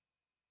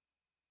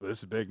 Well, this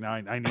is big. Now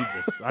I need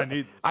this. I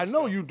need this. I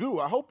know you do.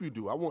 I hope you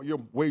do. I want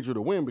your wager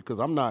to win because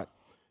I'm not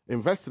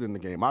invested in the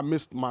game. I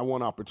missed my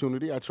one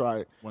opportunity. I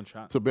tried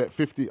to bet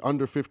 50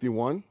 under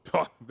 51.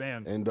 Oh,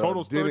 man. And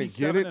Total's didn't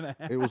get it.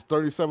 37.5. It was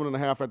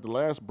 37.5 at the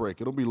last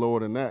break. It'll be lower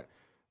than that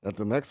at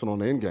the next one on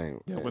the end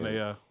game.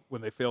 Yeah,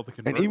 when they failed to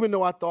convert. And even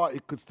though I thought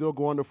it could still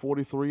go under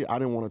 43, I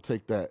didn't want to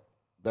take that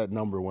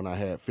number when I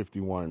had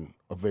 51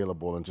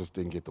 available and just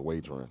didn't get the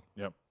wager in.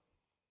 Yep.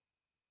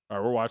 All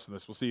right, we're watching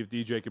this. We'll see if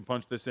DJ can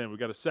punch this in. We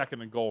got a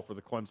 2nd and goal for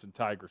the Clemson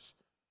Tigers.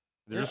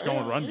 They're just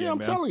going run game, I'm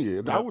man. telling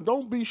you. Yep.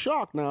 Don't be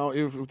shocked now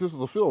if this is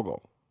a field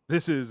goal.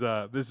 This is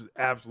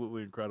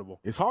absolutely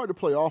incredible. It's hard to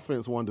play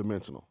offense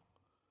one-dimensional.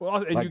 Well,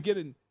 and you get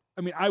in –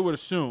 I mean, I would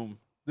assume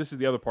 – this is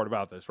the other part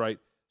about this, right?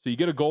 So you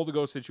get a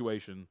goal-to-go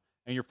situation,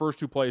 and your first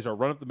 2 plays are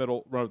run up the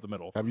middle, run up the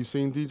middle. Have you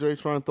seen DJ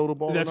try and throw the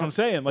ball? That's what I'm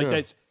saying. Like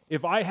that's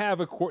if I have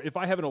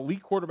an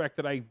elite quarterback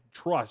that I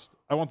trust,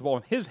 I want the ball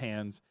in his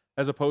hands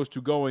as opposed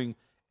to going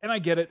 – and I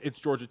get it. It's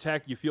Georgia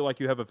Tech. You feel like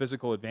you have a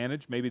physical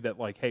advantage. Maybe that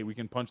like, hey, we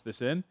can punch this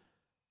in.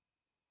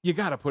 You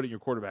got to put it in your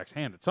quarterback's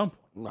hand at some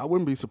point. I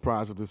wouldn't be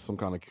surprised if this is some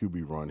kind of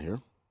QB run here.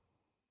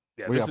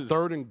 Yeah, we have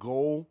 3rd and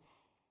goal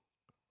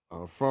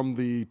from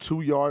the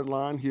 2-yard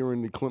line here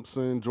in the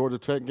Clemson-Georgia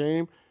Tech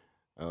game.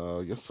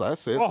 Yes, I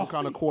said some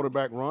kind of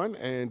quarterback run,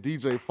 and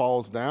DJ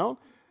falls down,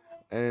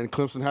 and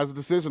Clemson has a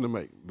decision to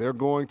make. They're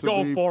going to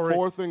be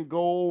 4th and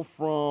goal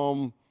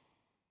from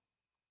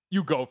 –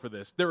 You go for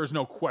this. There is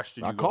no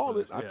question. I called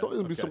it. I told you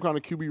it would be some kind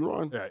of QB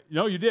run. Right.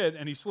 No, you did,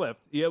 and he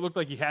slipped. Yeah, it looked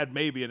like he had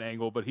maybe an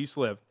angle, but he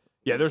slipped.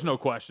 Yeah, there's no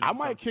question. I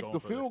might kick the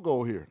field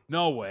goal here.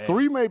 No way.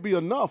 3 may be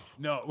enough.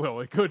 No, well,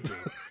 it could be.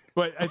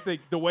 But I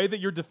think the way that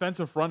your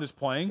defensive front is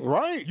playing,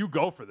 right? You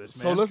go for this,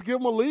 man. So let's give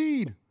them a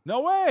lead. No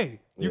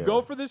way. You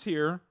go for this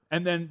here,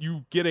 and then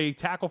you get a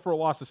tackle for a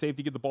loss of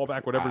safety, get the ball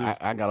back, whatever it is.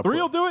 I gotta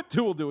 3 will do it,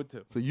 2 will do it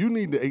too. So you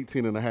need the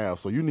 18.5,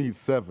 so you need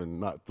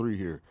 7, not 3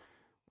 here.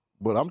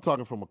 But I'm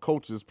talking from a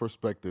coach's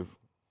perspective.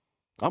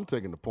 I'm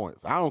taking the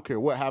points. I don't care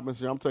what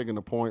happens here. I'm taking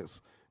the points.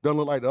 Doesn't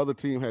look like the other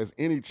team has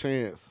any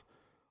chance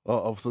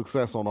of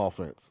success on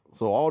offense.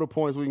 So all the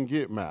points we can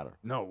get matter.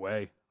 No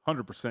way.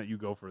 100% you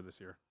go for this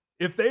here.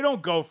 If they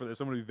don't go for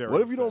this, I'm going to be very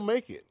What if you upset. don't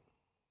make it?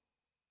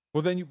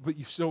 Well, then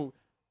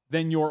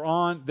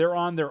they're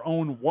on their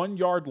own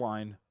 1-yard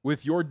line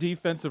with your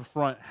defensive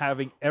front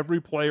having every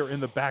player in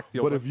the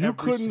backfield. But if you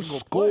couldn't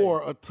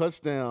score a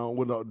touchdown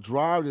with a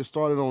drive that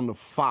started on the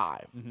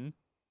 5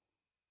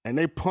 and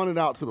they punted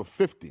out to the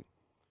 50,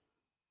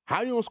 how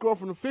are you going to score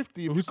from the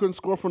 50 if you couldn't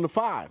score from the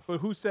 5? But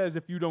who says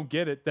if you don't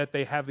get it that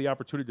they have the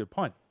opportunity to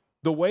punt?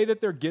 The way that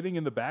they're getting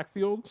in the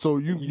backfield. So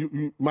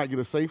you might get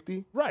a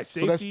safety? Right,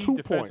 safety, so that's 2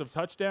 defensive points.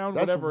 Touchdown,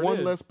 that's whatever it is. That's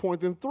 1 less point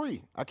than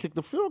 3. I kicked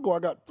the field goal, I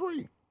got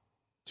 3.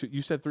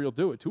 You said 3 will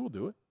do it. 2 will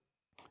do it.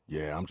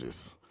 Yeah,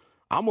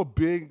 I'm a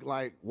big,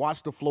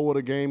 watch the flow of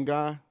the game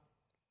guy.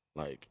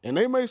 And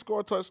they may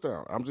score a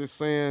touchdown. I'm just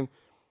saying,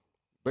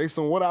 based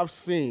on what I've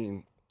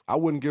seen, I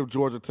wouldn't give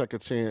Georgia Tech a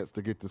chance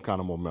to get this kind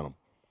of momentum.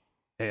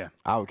 Yeah.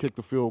 I would kick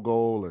the field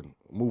goal and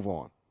move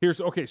on.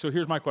 So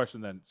here's my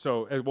question then.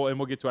 So, and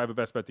we'll get to I have a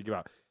best bet to give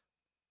out.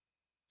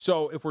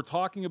 So if we're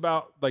talking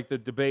about the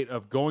debate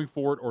of going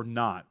for it or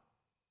not,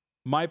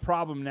 my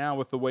problem now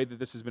with the way that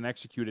this has been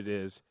executed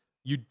is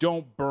you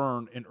don't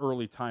burn an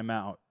early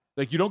timeout.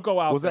 You don't go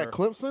out. Was that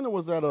Clemson or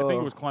was that? I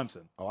think it was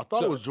Clemson. Oh, I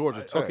thought it was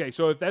Georgia Tech. Okay,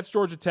 so if that's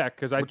Georgia Tech,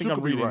 because I think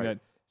I'm reading that.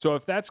 So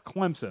if that's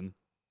Clemson,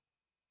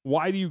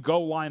 why do you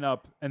go line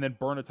up and then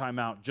burn a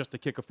timeout just to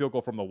kick a field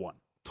goal from the 1?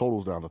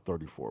 Total's down to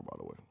 34, by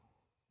the way.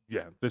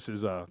 Yeah, this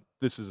is a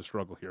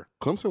struggle here.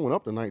 Clemson went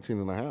up to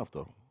 19.5,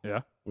 though.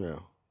 Yeah? Yeah.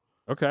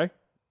 Okay.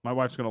 My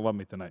wife's going to love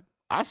me tonight.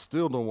 I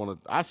still don't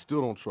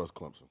trust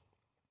Clemson.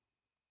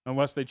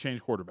 Unless they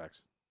change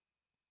quarterbacks.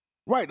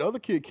 Right. The other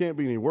kid can't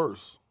be any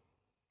worse.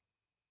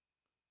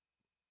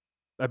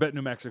 I bet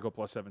New Mexico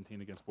plus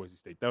 17 against Boise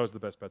State. That was the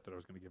best bet that I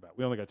was going to give out.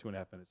 We only got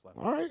 2.5 minutes left.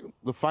 All right.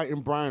 The fighting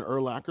Brian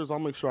Urlachers. I'll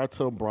make sure I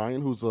tell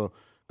Brian, who's going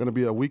to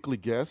be a weekly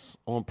guest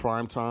on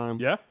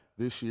Primetime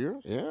this year.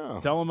 Yeah.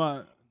 Tell him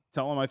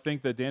I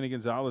think that Danny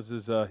Gonzalez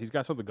is he's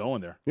got something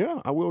going there.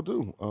 Yeah, I will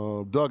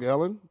do. Doug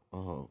Ellen,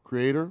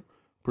 creator,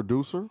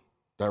 producer,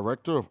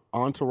 director of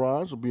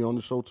Entourage, will be on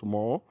the show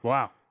tomorrow.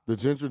 Wow. The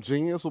Ginger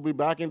Genius will be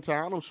back in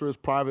town. I'm sure his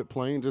private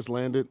plane just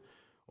landed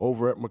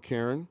over at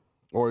McCarran.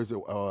 Or is it?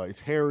 It's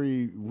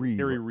Harry Reid.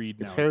 Harry Reid.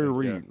 It's Harry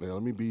Reid. Yeah.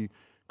 Let me be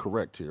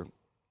correct here.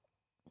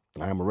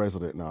 I am a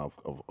resident now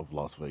of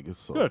Las Vegas.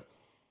 So. Good.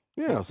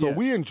 Yeah. So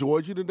we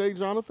enjoyed you today,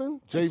 Jonathan.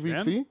 Thanks,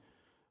 JVT.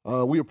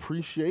 We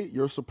appreciate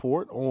your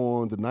support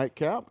on the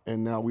Nightcap,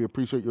 and now we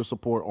appreciate your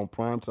support on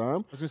Primetime.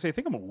 I was going to say, I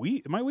think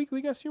am I a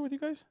weekly guest here with you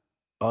guys?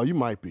 You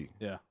might be.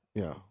 Yeah.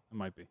 Yeah. It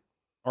might be.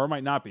 Or it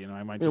might not be, and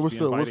I might just be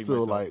we're inviting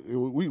still myself.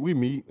 we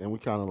meet, and we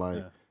kind of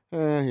yeah.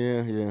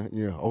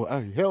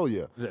 Oh, hell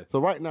yeah. So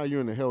right now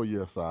you're in the hell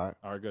yeah side.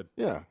 All right, good.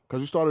 Yeah,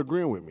 because you started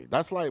agreeing with me.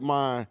 That's like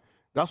my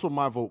That's where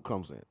my vote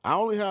comes in. I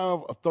only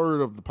have a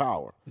third of the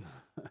power.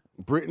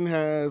 Britton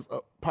has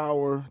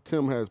power.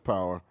 Tim has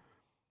power.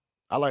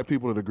 I like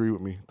people that agree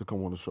with me to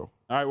come on the show.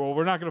 All right, well,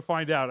 we're not going to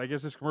find out. I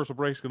guess this commercial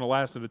break is going to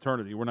last an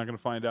eternity. We're not going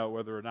to find out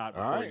whether or not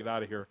before we get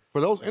out of here. For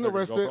those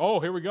interested. Oh,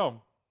 here we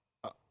go.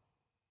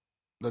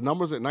 The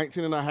number's at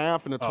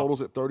 19.5 and the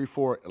total's at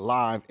 34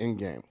 live in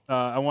game.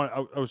 I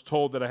was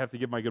told that I have to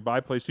give my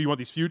goodbye plays. So you want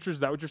these futures? Is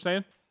that what you're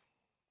saying?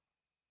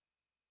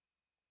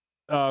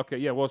 Okay,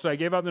 yeah. Well, so I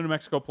gave out the New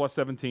Mexico plus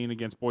 17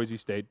 against Boise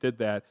State. Did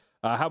that.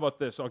 How about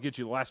this? I'll get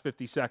you the last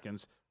 50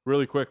 seconds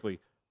really quickly.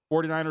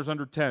 49ers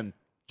under 10.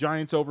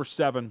 Giants over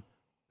 7.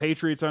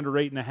 Patriots under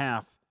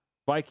 8.5.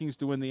 Vikings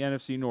to win the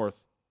NFC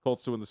North.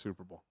 Colts to win the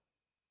Super Bowl.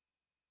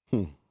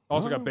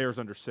 Also got Bears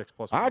under 6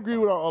 plus. I agree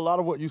with a lot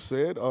of what you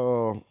said.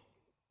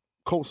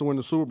 Colts to win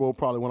the Super Bowl,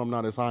 probably one I'm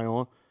not as high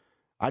on.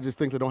 I just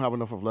think they don't have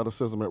enough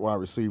athleticism at wide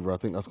receiver. I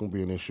think that's going to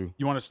be an issue.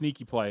 You want a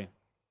sneaky play?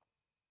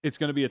 It's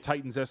going to be a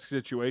Titans-esque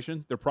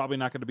situation. They're probably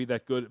not going to be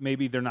that good.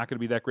 Maybe they're not going to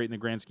be that great in the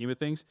grand scheme of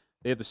things.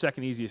 They have the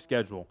second easiest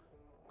schedule.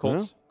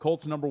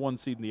 Colts number 1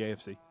 seed in the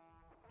AFC.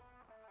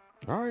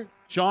 All right.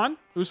 Sean,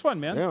 it was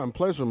fun, man. Yeah, my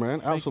pleasure,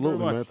 man.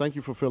 Absolutely, man. Thank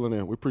you for filling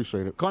in. We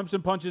appreciate it.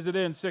 Clemson punches it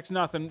in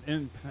 6-0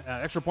 in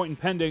extra point and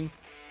pending.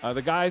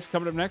 The guys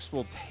coming up next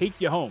will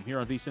take you home here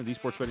on VSiN, the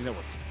Sports Betting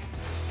Network.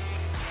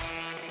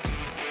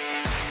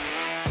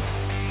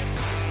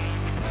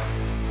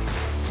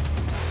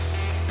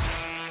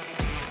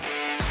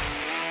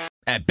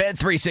 At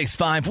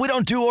Bet365, we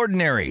don't do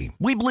ordinary.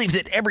 We believe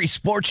that every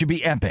sport should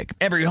be epic.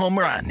 Every home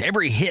run,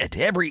 every hit,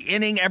 every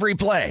inning, every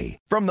play.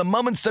 From the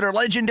moments that are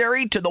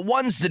legendary to the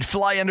ones that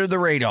fly under the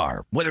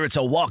radar. Whether it's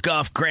a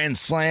walk-off grand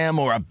slam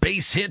or a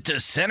base hit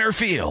to center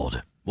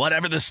field.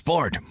 Whatever the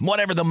sport,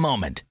 whatever the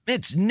moment.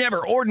 It's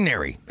never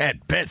ordinary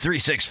at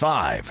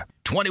Bet365.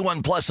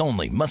 21 plus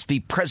only. Must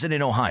be present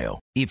in Ohio.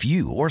 If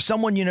you or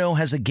someone you know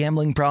has a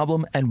gambling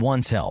problem and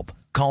wants help,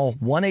 call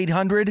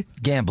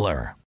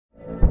 1-800-GAMBLER.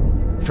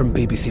 From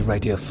BBC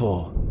Radio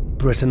 4,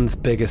 Britain's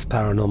biggest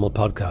paranormal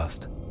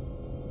podcast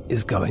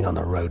is going on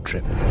a road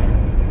trip.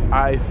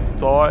 I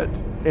thought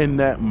in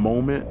that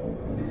moment,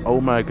 oh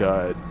my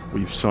God,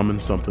 we've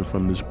summoned something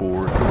from this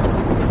board.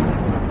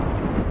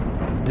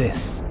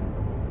 This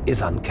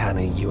is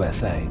Uncanny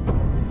USA.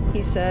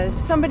 He says,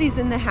 somebody's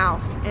in the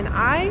house, and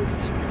I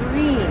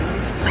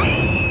screamed.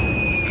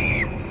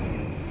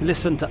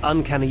 Listen to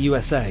Uncanny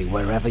USA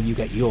wherever you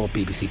get your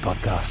BBC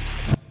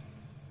podcasts,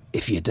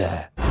 if you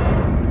dare.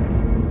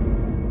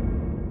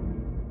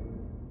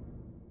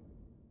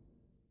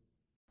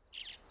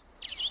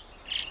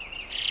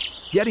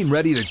 Getting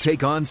ready to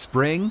take on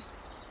spring?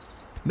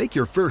 Make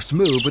your first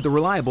move with the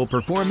reliable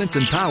performance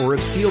and power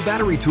of Steel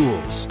battery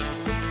tools.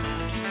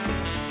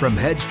 From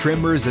hedge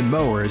trimmers and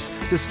mowers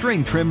to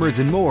string trimmers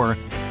and more,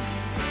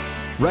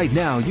 right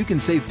now you can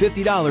save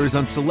 $50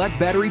 on select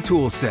battery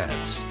tool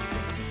sets.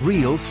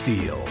 Real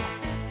Steel.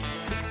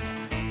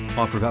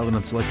 Offer valid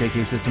on select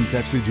AK system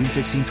sets through June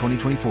 16,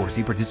 2024.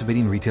 See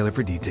participating retailer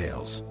for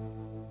details.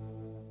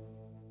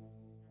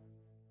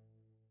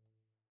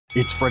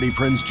 It's Freddie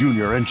Prinze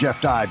Jr. and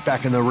Jeff Dye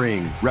back in the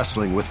ring.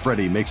 Wrestling with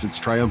Freddie makes its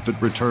triumphant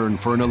return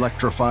for an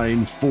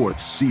electrifying 4th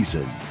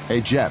season.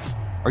 Hey, Jeff,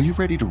 are you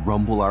ready to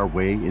rumble our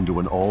way into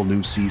an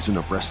all-new season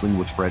of Wrestling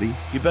with Freddie?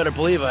 You better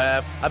believe I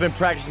have. I've been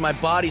practicing my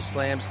body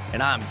slams,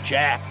 and I'm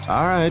jacked.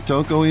 All right,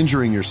 don't go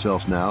injuring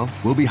yourself now.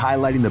 We'll be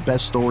highlighting the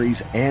best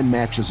stories and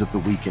matches of the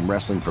week in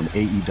wrestling from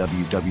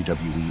AEW,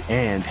 WWE,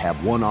 and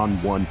have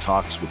one-on-one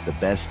talks with the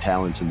best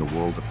talents in the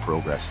world of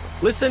pro wrestling.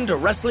 Listen to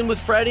Wrestling with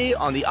Freddie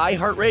on the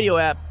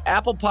iHeartRadio app,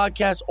 Apple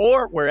Podcasts,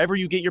 or wherever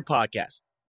you get your podcasts.